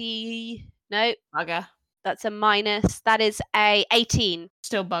 20... No, Bugger. that's a minus. That is a 18.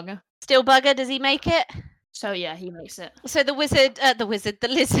 Still bugger. Still bugger, does he make it? So yeah, he makes it. So the lizard, it's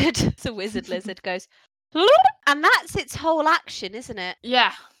a wizard lizard goes, and that's its whole action, isn't it?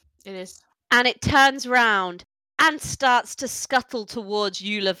 Yeah, it is. And it turns round and starts to scuttle towards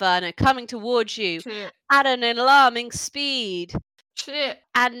you, Laverna, coming towards you Shit. at an alarming speed. Shit.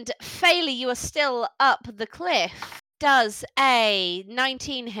 And Fela, you are still up the cliff. Does a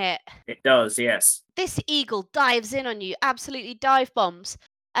 19 hit? It does, yes. This eagle dives in on you, absolutely dive bombs,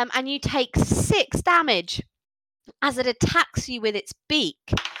 and you take 6 damage as it attacks you with its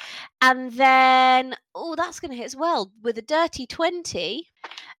beak. And then, oh, that's going to hit as well. With a dirty 20,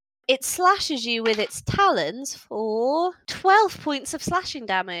 it slashes you with its talons for 12 points of slashing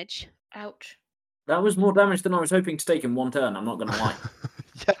damage. Ouch. That was more damage than I was hoping to take in one turn, I'm not going to lie.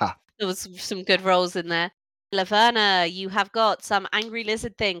 Yeah. There was some good rolls in there. Laverna, you have got some angry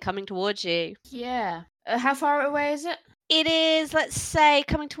lizard thing coming towards you. Yeah. How far away is it? It is, let's say,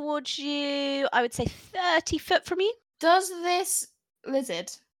 coming towards you, I would say 30 foot from you. Does this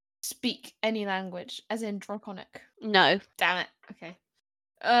lizard speak any language, as in Draconic? No. Damn it. Okay.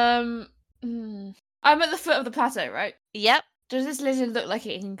 I'm at the foot of the plateau, right? Yep. Does this lizard look like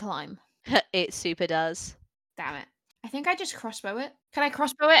it can climb? It super does. Damn it. I think I just crossbow it. Can I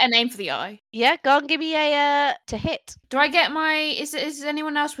crossbow it and aim for the eye? Yeah, go on, give me a to hit. Do I get my... Is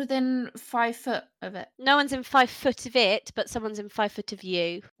anyone else within 5 foot of it? No one's in 5 foot of it, but someone's in 5 foot of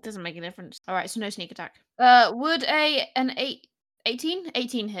you. Doesn't make a difference. Alright, so no sneak attack. Would an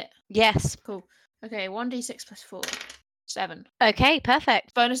 18 hit? Yes. Cool. Okay, 1d6 plus 4. 7. Okay,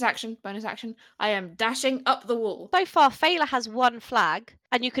 perfect. Bonus action. I am dashing up the wall. So far, Fela has 1 flag,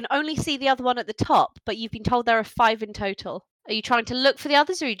 and you can only see the other one at the top, but you've been told there are 5 in total. Are you trying to look for the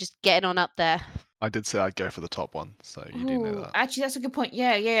others, or are you just getting on up there? I did say I'd go for the top one, so you do know Ooh, that. actually, that's a good point.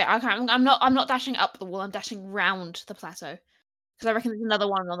 Yeah. I'm not dashing up the wall. I'm dashing round the plateau because I reckon there's another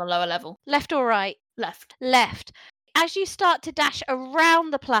one on the lower level. Left or right? Left. Left. As you start to dash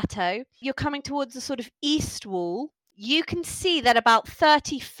around the plateau, you're coming towards the sort of east wall. You can see that about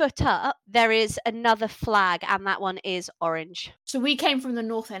 30 foot up, there is another flag, and that one is orange. So we came from the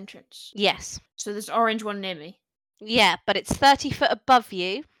north entrance. Yes. So there's orange one near me, Yeah, but it's 30 foot above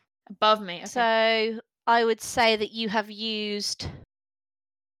you. above me. Okay. So I would say that you have used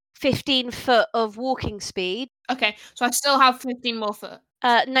 15 foot of walking speed. Okay, so I still have 15 more foot.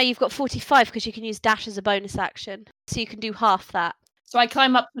 No, you've got 45 because you can use dash as a bonus action. So you can do half that. So I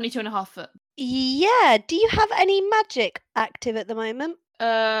climb up 22.5 foot. Yeah, do you have any magic active at the moment?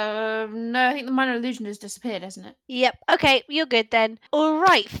 No, I think the minor illusion has disappeared, hasn't it? Yep. Okay, you're good then. All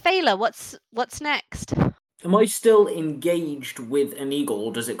right, Fela, what's next? Am I still engaged with an eagle,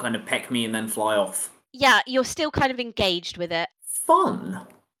 or does it kind of peck me and then fly off? Yeah, you're still kind of engaged with it. Fun!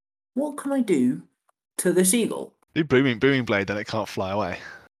 What can I do to this eagle? Do booming blade, then it can't fly away.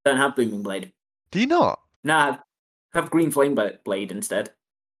 Don't have booming blade. Do you not? Nah, have green flame blade instead.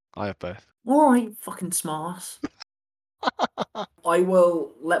 I have both. Alright, fucking smarts. I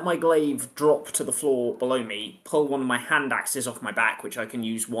will let my glaive drop to the floor below me, pull one of my hand axes off my back, which I can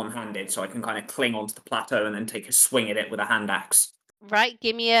use one-handed, so I can kind of cling onto the plateau and then take a swing at it with a hand axe. Right,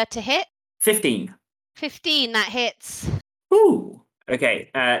 give me a to hit. 15. 15, that hits. Ooh! Okay,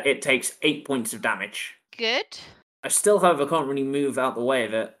 it takes 8 points of damage. Good. I still, however, can't really move out the way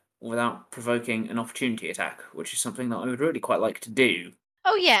of it. without provoking an opportunity attack, which is something that I would really quite like to do.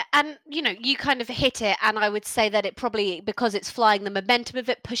 Oh yeah, and you kind of hit it, and I would say that it probably, because it's flying, the momentum of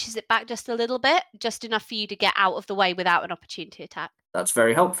it pushes it back just a little bit, just enough for you to get out of the way without an opportunity attack. That's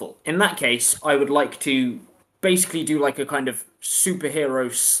very helpful. In that case, I would like to basically do like a kind of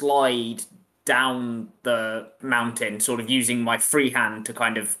superhero slide down the mountain, sort of using my free hand to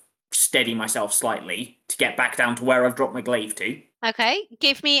kind of steady myself slightly to get back down to where I've dropped my glaive to. Okay,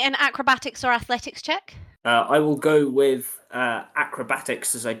 give me an acrobatics or athletics check. I will go with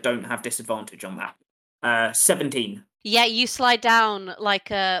acrobatics as I don't have disadvantage on that. 17. Yeah, you slide down like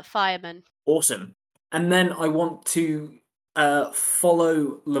a fireman. Awesome. And then I want to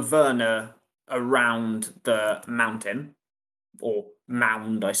follow Laverna around the mountain, or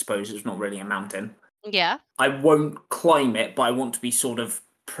mound, I suppose. It's not really a mountain. Yeah. I won't climb it, but I want to be sort of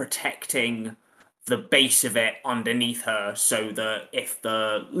protecting the base of it underneath her so that if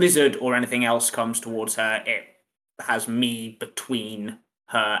the lizard or anything else comes towards her, it has me between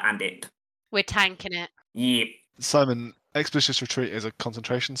her and it. We're tanking it. Yeah, Simon, Expeditious Retreat is a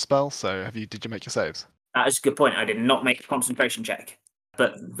concentration spell, so did you make your saves? that is a good point. I did not make a concentration check,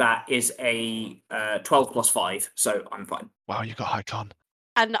 but that is a 12 plus 5, so I'm fine. Wow, you got high con.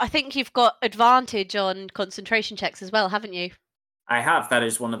 And I think you've got advantage on concentration checks as well, haven't you? I have. That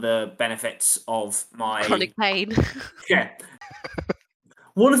is one of the benefits of my Chronic pain. Yeah.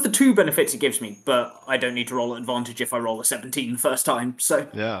 One of the 2 benefits it gives me, but I don't need to roll advantage if I roll a 17 the first time, so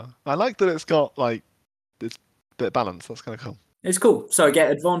Yeah, I like that it's got it's a bit of balance. That's kind of cool. it's cool. So I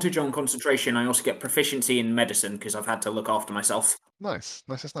get advantage on concentration. I also get proficiency in medicine because I've had to look after myself. Nice.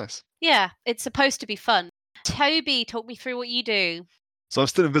 That's nice. Yeah, it's supposed to be fun. Toby, talk me through what you do. So I'm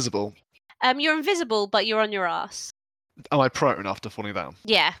still invisible. You're invisible, but you're on your ass. Am I prone after falling down?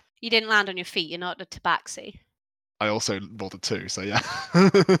 Yeah, you didn't land on your feet. You're not a tabaxi. I also rolled a 2, so yeah.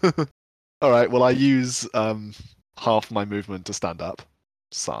 All right. Well, I use half my movement to stand up,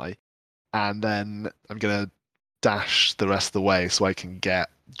 sigh, and then I'm gonna dash the rest of the way so I can get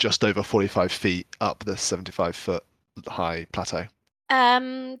just over 45 feet up this 75-foot high plateau.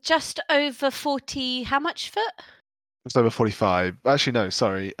 Just over 40. How much foot? Just over 45. Actually, no,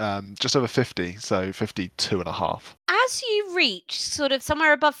 sorry. Just over 50, so 52 and a half. As you reach sort of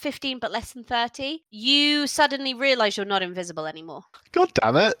somewhere above 15 but less than 30, you suddenly realise you're not invisible anymore. God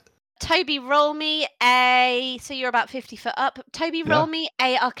damn it. Toby, roll me a... So you're about 50 foot up. Toby, roll me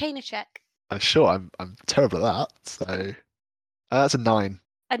a Arcana check. Sure, I'm terrible at that, so... that's a 9.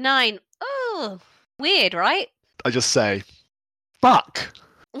 A 9. Oh, weird, right? I just say, fuck!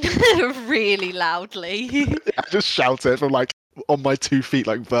 Really loudly. I just shout it from on my 2 feet,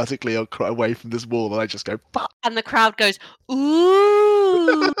 vertically away from this wall, and I just go, fuck! And the crowd goes,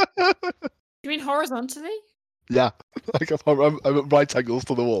 ooh. You mean horizontally? Yeah, I'm at right angles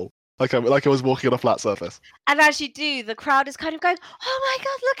to the wall. Like I was walking on a flat surface. And as you do, the crowd is kind of going, oh my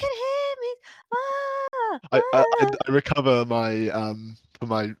God, look at him. I recover my from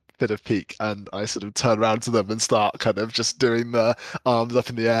my bit of peak, and I sort of turn around to them and start kind of just doing the arms up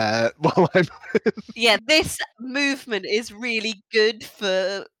in the air while I'm... Yeah, this movement is really good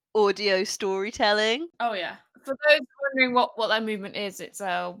for audio storytelling. Oh yeah. For those wondering what that movement is, it's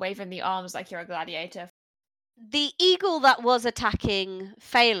waving the arms like you're a gladiator. The eagle that was attacking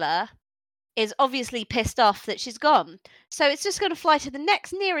Fela is obviously pissed off that she's gone. So it's just going to fly to the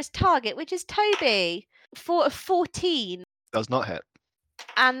next nearest target, which is Toby, for a 14. Does not hit.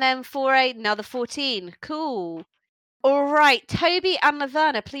 And then for another 14. Cool. All right, Toby and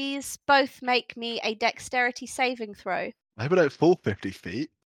Laverna, please both make me a dexterity saving throw. I hope I don't fall 50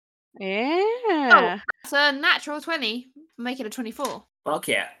 feet. Yeah. It's a natural 20. Make it a 24. Fuck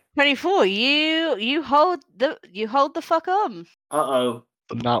yeah. 24. You hold the fuck on. Uh-oh.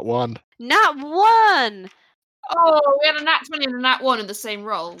 Nat 1. Nat 1. Oh, we had a nat 20 and a nat 1 in the same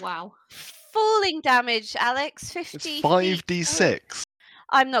roll. Wow. Falling damage, Alex. 50 It's feet. 5d6.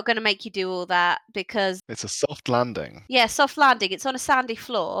 I'm not going to make you do all that because... It's a soft landing. Yeah, soft landing. It's on a sandy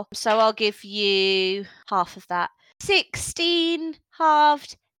floor. So I'll give you half of that. 16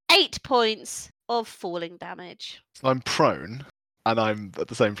 halved, 8 points of falling damage. So I'm prone, and I'm at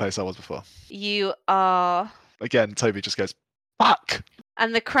the same place I was before. You are... Again, Toby just goes, fuck!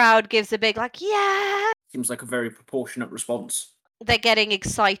 And the crowd gives a big yeah! Seems like a very proportionate response. They're getting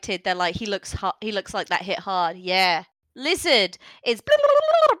excited. They're like, he looks like that hit hard. Yeah. Lizard is...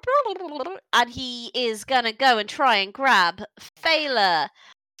 And he is gonna go and try and grab Fela.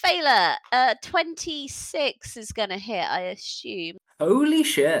 26 is gonna hit, I assume. Holy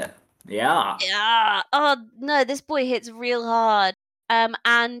shit. Yeah. Yeah. Oh no, this boy hits real hard.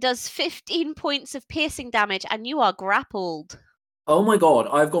 And does 15 points of piercing damage, and you are grappled. Oh my god,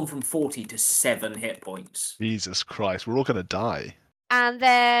 I've gone from 40 to 7 hit points. Jesus Christ, we're all gonna die. And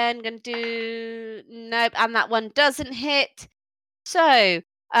then going to do... Nope, and that one doesn't hit. So,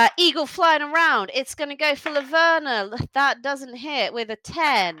 Eagle flying around. It's going to go for Laverna. That doesn't hit with a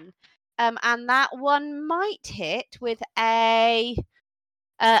 10. And that one might hit with a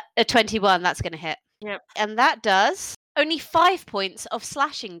 21. That's going to hit. Yep. And that does only 5 points of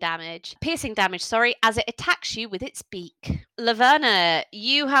slashing damage. Piercing damage, sorry, as it attacks you with its beak. Laverna,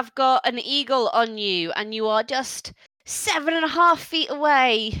 you have got an eagle on you, and you are just 7.5 feet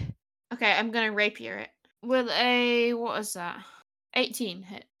away. Okay, I'm going to rapier it. With a... what is that? 18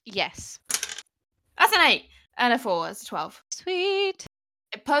 hit. Yes. That's an 8. And a 4. That's a 12. Sweet.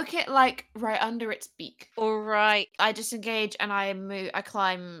 I poke it, like, right under its beak. All right. I disengage and I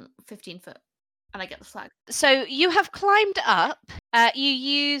climb 15 foot. And I get the flag. So you have climbed up. You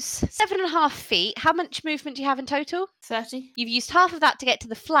use 7.5 feet. How much movement do you have in total? 30. You've used half of that to get to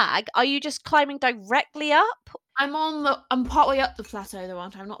the flag. Are you just climbing directly up? I'm partway up the plateau though,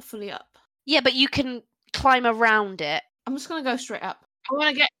 aren't I? I'm not fully up. Yeah, but you can climb around it. I'm just gonna go straight up. I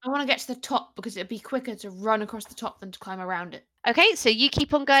wanna get to the top because it'd be quicker to run across the top than to climb around it. Okay, so you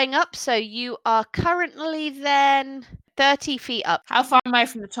keep on going up. So you are currently then 30 feet up. How far am I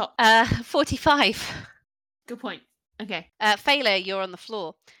from the top? 45. Good point. Okay. Fela, you're on the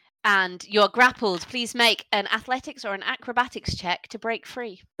floor. And you're grappled. Please make an athletics or an acrobatics check to break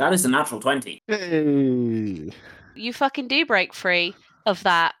free. That is a natural 20. Hey. You fucking do break free of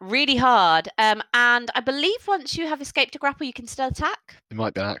that really hard. And I believe once you have escaped a grapple, you can still attack. It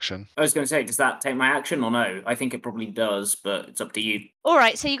might be an action. I was going to say, does that take my action or no? I think it probably does, but it's up to you. All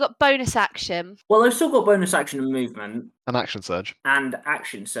right, so you got bonus action. Well, I've still got bonus action and movement An action surge. and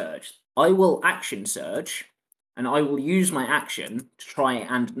action surge. I will action surge, and I will use my action to try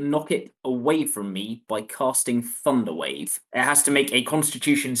and knock it away from me by casting Thunder Wave. It has to make a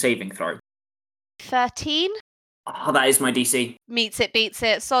Constitution saving throw. 13. Oh, that is my DC. Meets it, beats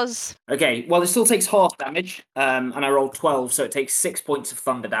it. Soz. Okay, well, it still takes half damage, and I rolled 12, so it takes 6 points of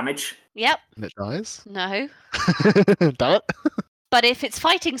thunder damage. Yep. And it dies. No. Damn it. But if it's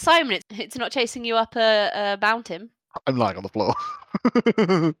fighting Simon, it's not chasing you up a mountain. I'm lying on the floor.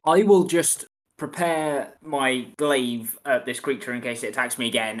 I will just prepare my glaive at this creature in case it attacks me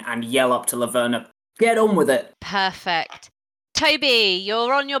again and yell up to Laverna, get on with it. Perfect. Toby,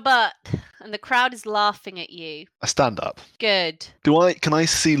 you're on your butt, and the crowd is laughing at you. I stand up. Good. Can I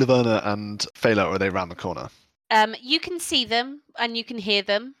see Laverna and Fela, or are they around the corner? You can see them and you can hear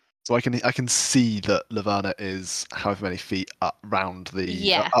them. So I can see that Laverna is however many feet up round the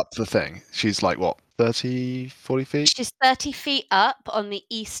Yeah. up the thing. She's like what, 30, 40 feet? She's 30 feet up on the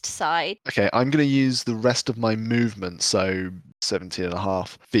east side. Okay, I'm going to use the rest of my movement, so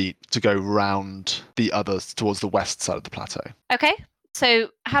 17.5 feet, to go round the others towards the west side of the plateau. Okay. So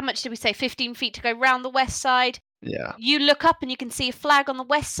how much did we say? 15 feet to go round the west side. Yeah. You look up and you can see a flag on the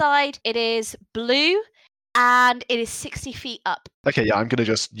west side. It is blue and it is 60 feet up. Okay, yeah, I'm going to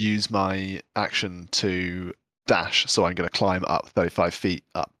just use my action to dash, so I'm going to climb up 35 feet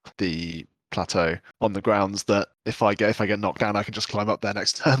up the plateau on the grounds that if I get knocked down, I can just climb up there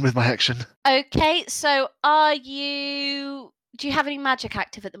next turn with my action. Okay, so do you have any magic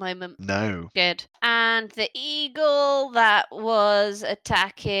active at the moment? No. Good. And the eagle that was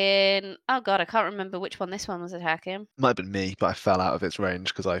attacking... Oh god, I can't remember which one this one was attacking. Might have been me, but I fell out of its range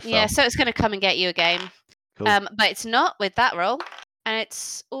because I fell. Yeah, so it's going to come and get you again. Cool. But it's not with that roll. And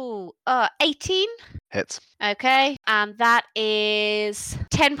it's 18. Hits. Okay, and that is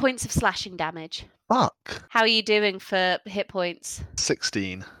 10 points of slashing damage. Fuck. How are you doing for hit points?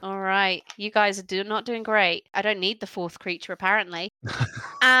 16. All right, you guys are not doing great. I don't need the fourth creature apparently.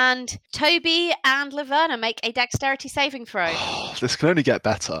 And Toby and Laverna make a dexterity saving throw. This can only get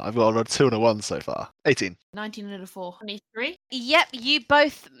better. I've got a 2 and a 1 so far. 18. 19 and a 4. 23. Yep, you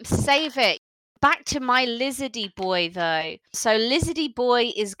both save it. Back to my lizardy boy though. So lizardy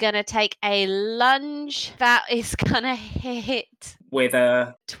boy is gonna take a lunge that is gonna hit With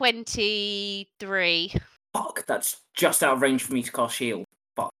a... 23. Fuck, that's just out of range for me to cast shield.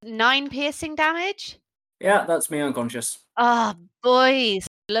 9 piercing damage. Yeah, that's me unconscious. Ah, boys.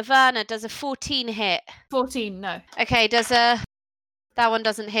 Laverna does a 14 hit. 14, no. Okay, that one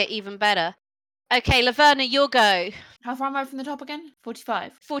doesn't hit, even better. Okay, Laverna, your go. How far am I from the top again?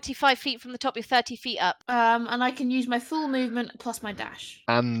 45. 45 feet from the top, you're 30 feet up. And I can use my full movement plus my dash.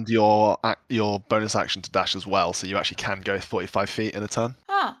 And your bonus action to dash as well, so you actually can go 45 feet in a turn.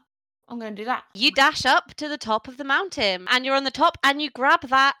 Ah, I'm going to do that. You dash up to the top of the mountain, and you're on the top, and you grab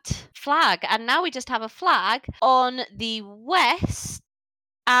that flag. And now we just have a flag on the west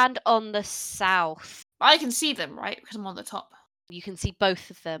and on the south. I can see them, right? Because I'm on the top. You can see both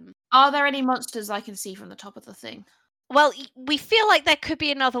of them. Are there any monsters I can see from the top of the thing? Well, we feel like there could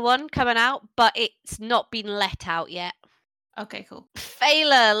be another one coming out, but it's not been let out yet. Okay, cool.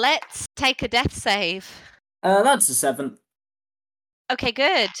 Fela, let's take a death save. That's a 7. Okay,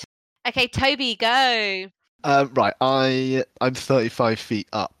 good. Okay, Toby, go. Right, I'm 35 feet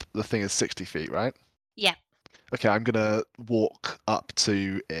up. The thing is 60 feet, right? Yeah. Okay, I'm gonna walk up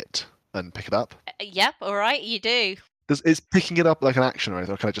to it and pick it up. Yep, all right, you do. Is picking it up like an action or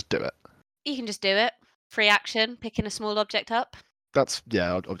anything, or can I just do it? You can just do it. Free action, picking a small object up. I'll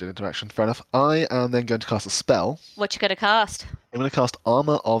do an interaction. Fair enough. I am then going to cast a spell. What you gonna cast? I'm going to cast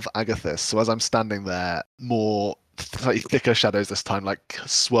Armor of Agathis. So as I'm standing there, more slightly thicker shadows this time, like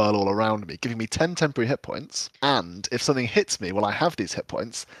swirl all around me, giving me 10 temporary hit points. And if something hits me while I have these hit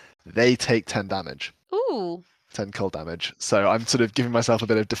points, they take 10 damage. Ooh. 10 cold damage. So I'm sort of giving myself a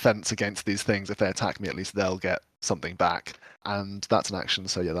bit of defense against these things. If they attack me, at least they'll get something back. And that's an action.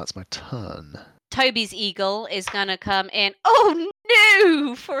 So yeah, that's my turn. Toby's eagle is gonna come in. Oh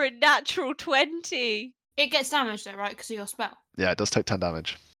no! For a natural 20. It gets damaged though, right? Because of your spell. Yeah, it does take 10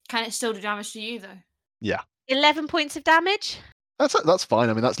 damage. Can it still do damage to you though? Yeah. 11 points of damage. That's fine.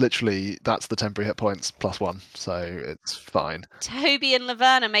 I mean, that's the temporary hit points plus 1, so it's fine. Toby and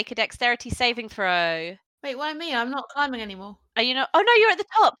Laverna make a dexterity saving throw. Wait, what I mean? I'm not climbing anymore. Are you not? Oh no, you're at the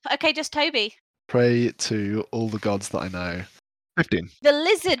top. Okay, just Toby. Pray to all the gods that I know. 15. The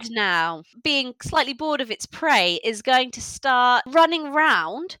lizard now, being slightly bored of its prey, is going to start running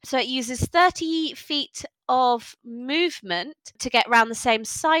round. So it uses 30 feet of movement to get round the same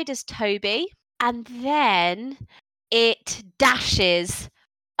side as Toby. And then it dashes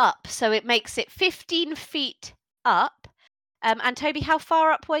up. So it makes it 15 feet up. And Toby, how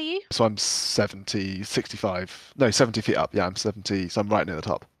far up were you? So I'm 70 feet up. Yeah, I'm 70, so I'm right near the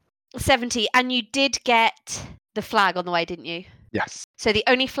top. 70. And you did get the flag on the way, didn't you? Yes. So the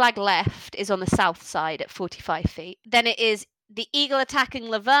only flag left is on the south side at 45 feet. Then it is the eagle attacking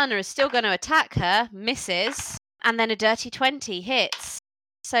Laverna is still going to attack her, misses, and then a dirty 20 hits.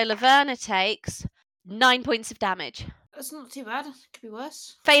 So Laverna takes 9 points of damage. That's not too bad. Could be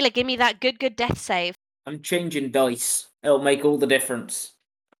worse. Fela, give me that good death save. I'm changing dice. It'll make all the difference.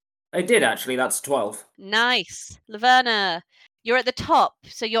 I did actually, that's 12. Nice. Laverna, you're at the top,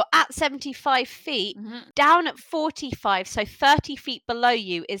 so you're at 75 feet. Mm-hmm. Down at 45, so 30 feet below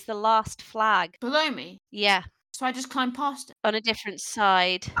you is the last flag. Below me? Yeah, So I just climb past it? on a different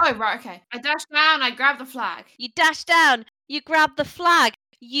side. Oh, right, okay. I dash down, I grab the flag. You dash down, you grab the flag.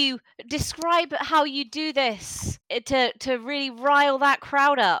 You describe how you do this to really rile that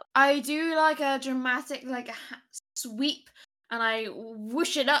crowd up. I do like a dramatic sweep and I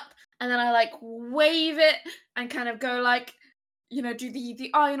whoosh it up and then I like wave it and kind of go like, you know, do the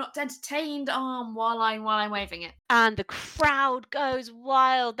 "Are you not entertained" arm while I'm waving it. And the crowd goes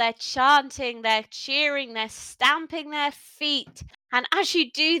wild. They're chanting, they're cheering, they're stamping their feet. And as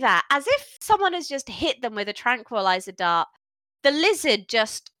you do that, as if someone has just hit them with a tranquilizer dart, the lizard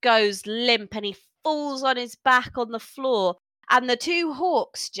just goes limp and he falls on his back on the floor. And the two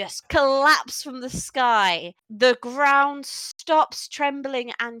hawks just collapse from the sky. The ground stops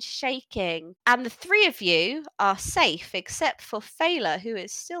trembling and shaking. And the three of you are safe, except for Fela, who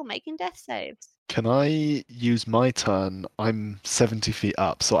is still making death saves. Can I use my turn? I'm 70 feet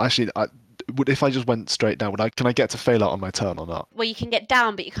up. So actually, if I just went straight down, can I get to Fela on my turn or not? Well, you can get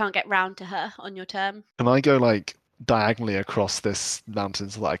down, but you can't get round to her on your turn. Can I go like diagonally across this mountain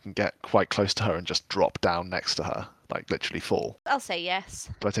so that I can get quite close to her and just drop down next to her? Like literally fall. I'll say yes.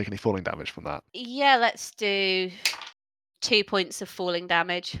 Do I take any falling damage from that? Yeah, let's do 2 points of falling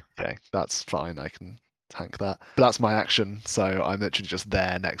damage. Okay, that's fine. I can tank that. But that's my action, so I'm literally just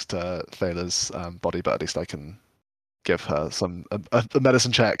there next to Fela's body, but at least I can give her a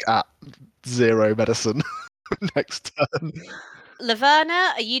medicine check at 0 medicine next turn.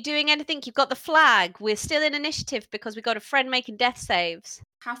 Laverna, are you doing anything? You've got the flag. We're still in initiative because we've got a friend making death saves.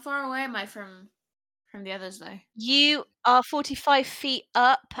 How far away am I from the others though? You are 45 feet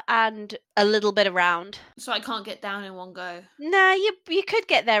up and a little bit around. So I can't get down in one go. Nah, you could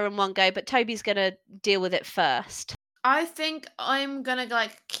get there in one go, but Toby's gonna deal with it first. I think I'm gonna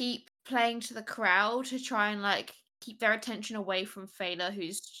like keep playing to the crowd to try and like keep their attention away from Fela,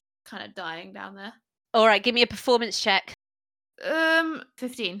 who's kind of dying down there. All right, give me a performance check.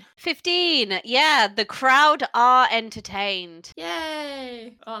 15. 15. Yeah, the crowd are entertained.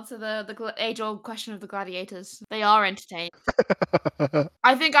 Yay! Answer the age-old question of the gladiators. They are entertained.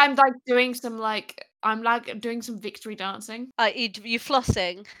 I think I'm like doing some victory dancing. You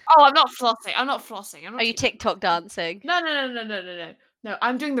flossing? Oh, I'm not flossing. I'm not flossing. Are you TikTok dancing? No. No,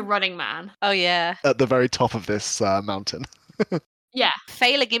 I'm doing the running man. Oh yeah. At the very top of this mountain. Yeah.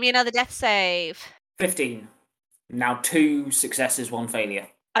 Fela, give me another death save. 15. Now 2 successes, 1 failure.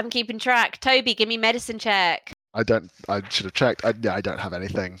 I'm keeping track. Toby, give me medicine check. I should have checked. I don't have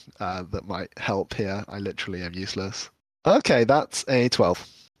anything that might help here. I literally am useless. Okay, that's a 12.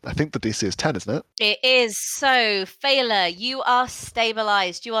 I think the DC is 10, isn't it? It is. So, Fela, you are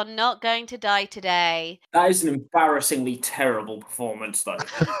stabilized. You are not going to die today. That is an embarrassingly terrible performance, though.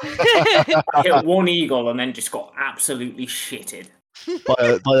 I hit 1 eagle and then just got absolutely shitted.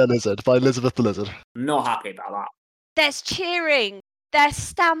 by a lizard, by Elizabeth the Lizard. Not happy about that. There's cheering. They're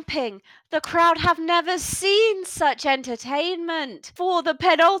stamping. The crowd have never seen such entertainment for the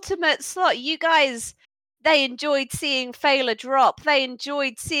penultimate slot. You guys, they enjoyed seeing Fela drop. They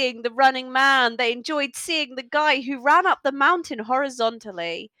enjoyed seeing the running man. They enjoyed seeing the guy who ran up the mountain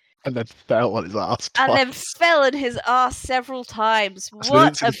horizontally And then fell on his ass and twice. then fell on his ass several times. So I What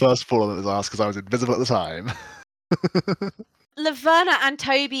didn't see the first fall on his ass because I was invisible at the time. Laverna and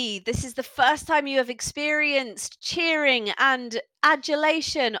Toby, this is the first time you have experienced cheering and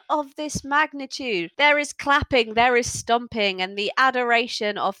adulation of this magnitude. There is clapping, there is stomping, and the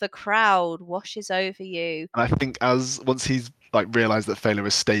adoration of the crowd washes over you. And I think once he's realised that Fela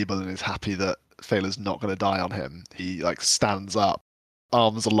is stable and is happy that Fela's not going to die on him, he stands up,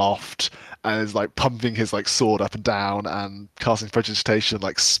 arms aloft, and is pumping his sword up and down and casting prestidigitation,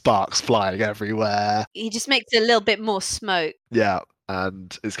 sparks flying everywhere. He just makes a little bit more smoke. Yeah,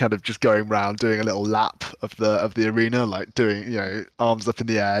 and is kind of just going around doing a little lap of the arena, doing arms up in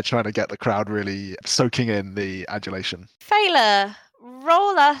the air, trying to get the crowd really soaking in the adulation. Fela,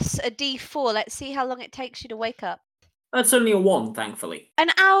 roll us a d4. Let's see how long it takes you to wake up. That's only a 1, thankfully. An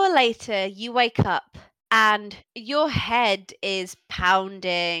hour later, you wake up and your head is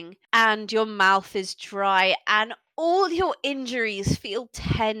pounding and your mouth is dry and all your injuries feel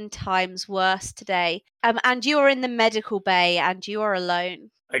 10 times worse today. And you are in the medical bay and you are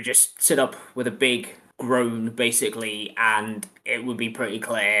alone. I just sit up with a big groan, basically, and it would be pretty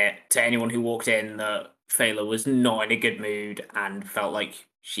clear to anyone who walked in that Fela was not in a good mood and felt like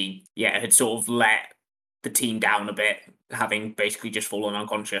she, had sort of let the team down a bit, having basically just fallen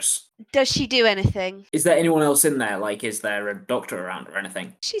unconscious. Does she do anything? Is there anyone else in there? Is there a doctor around or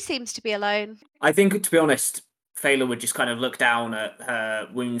anything? She seems to be alone. I think, to be honest, Fela would just kind of look down at her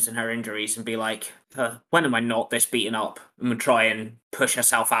wounds and her injuries and be like, when am I not this beaten up? And would try and push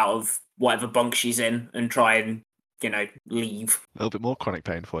herself out of whatever bunk she's in and try and, leave. A little bit more chronic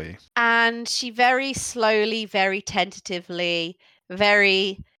pain for you. And she very slowly, very tentatively,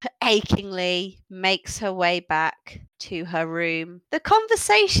 very achingly makes her way back to her room. The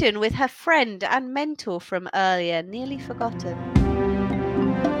conversation with her friend and mentor from earlier nearly forgotten.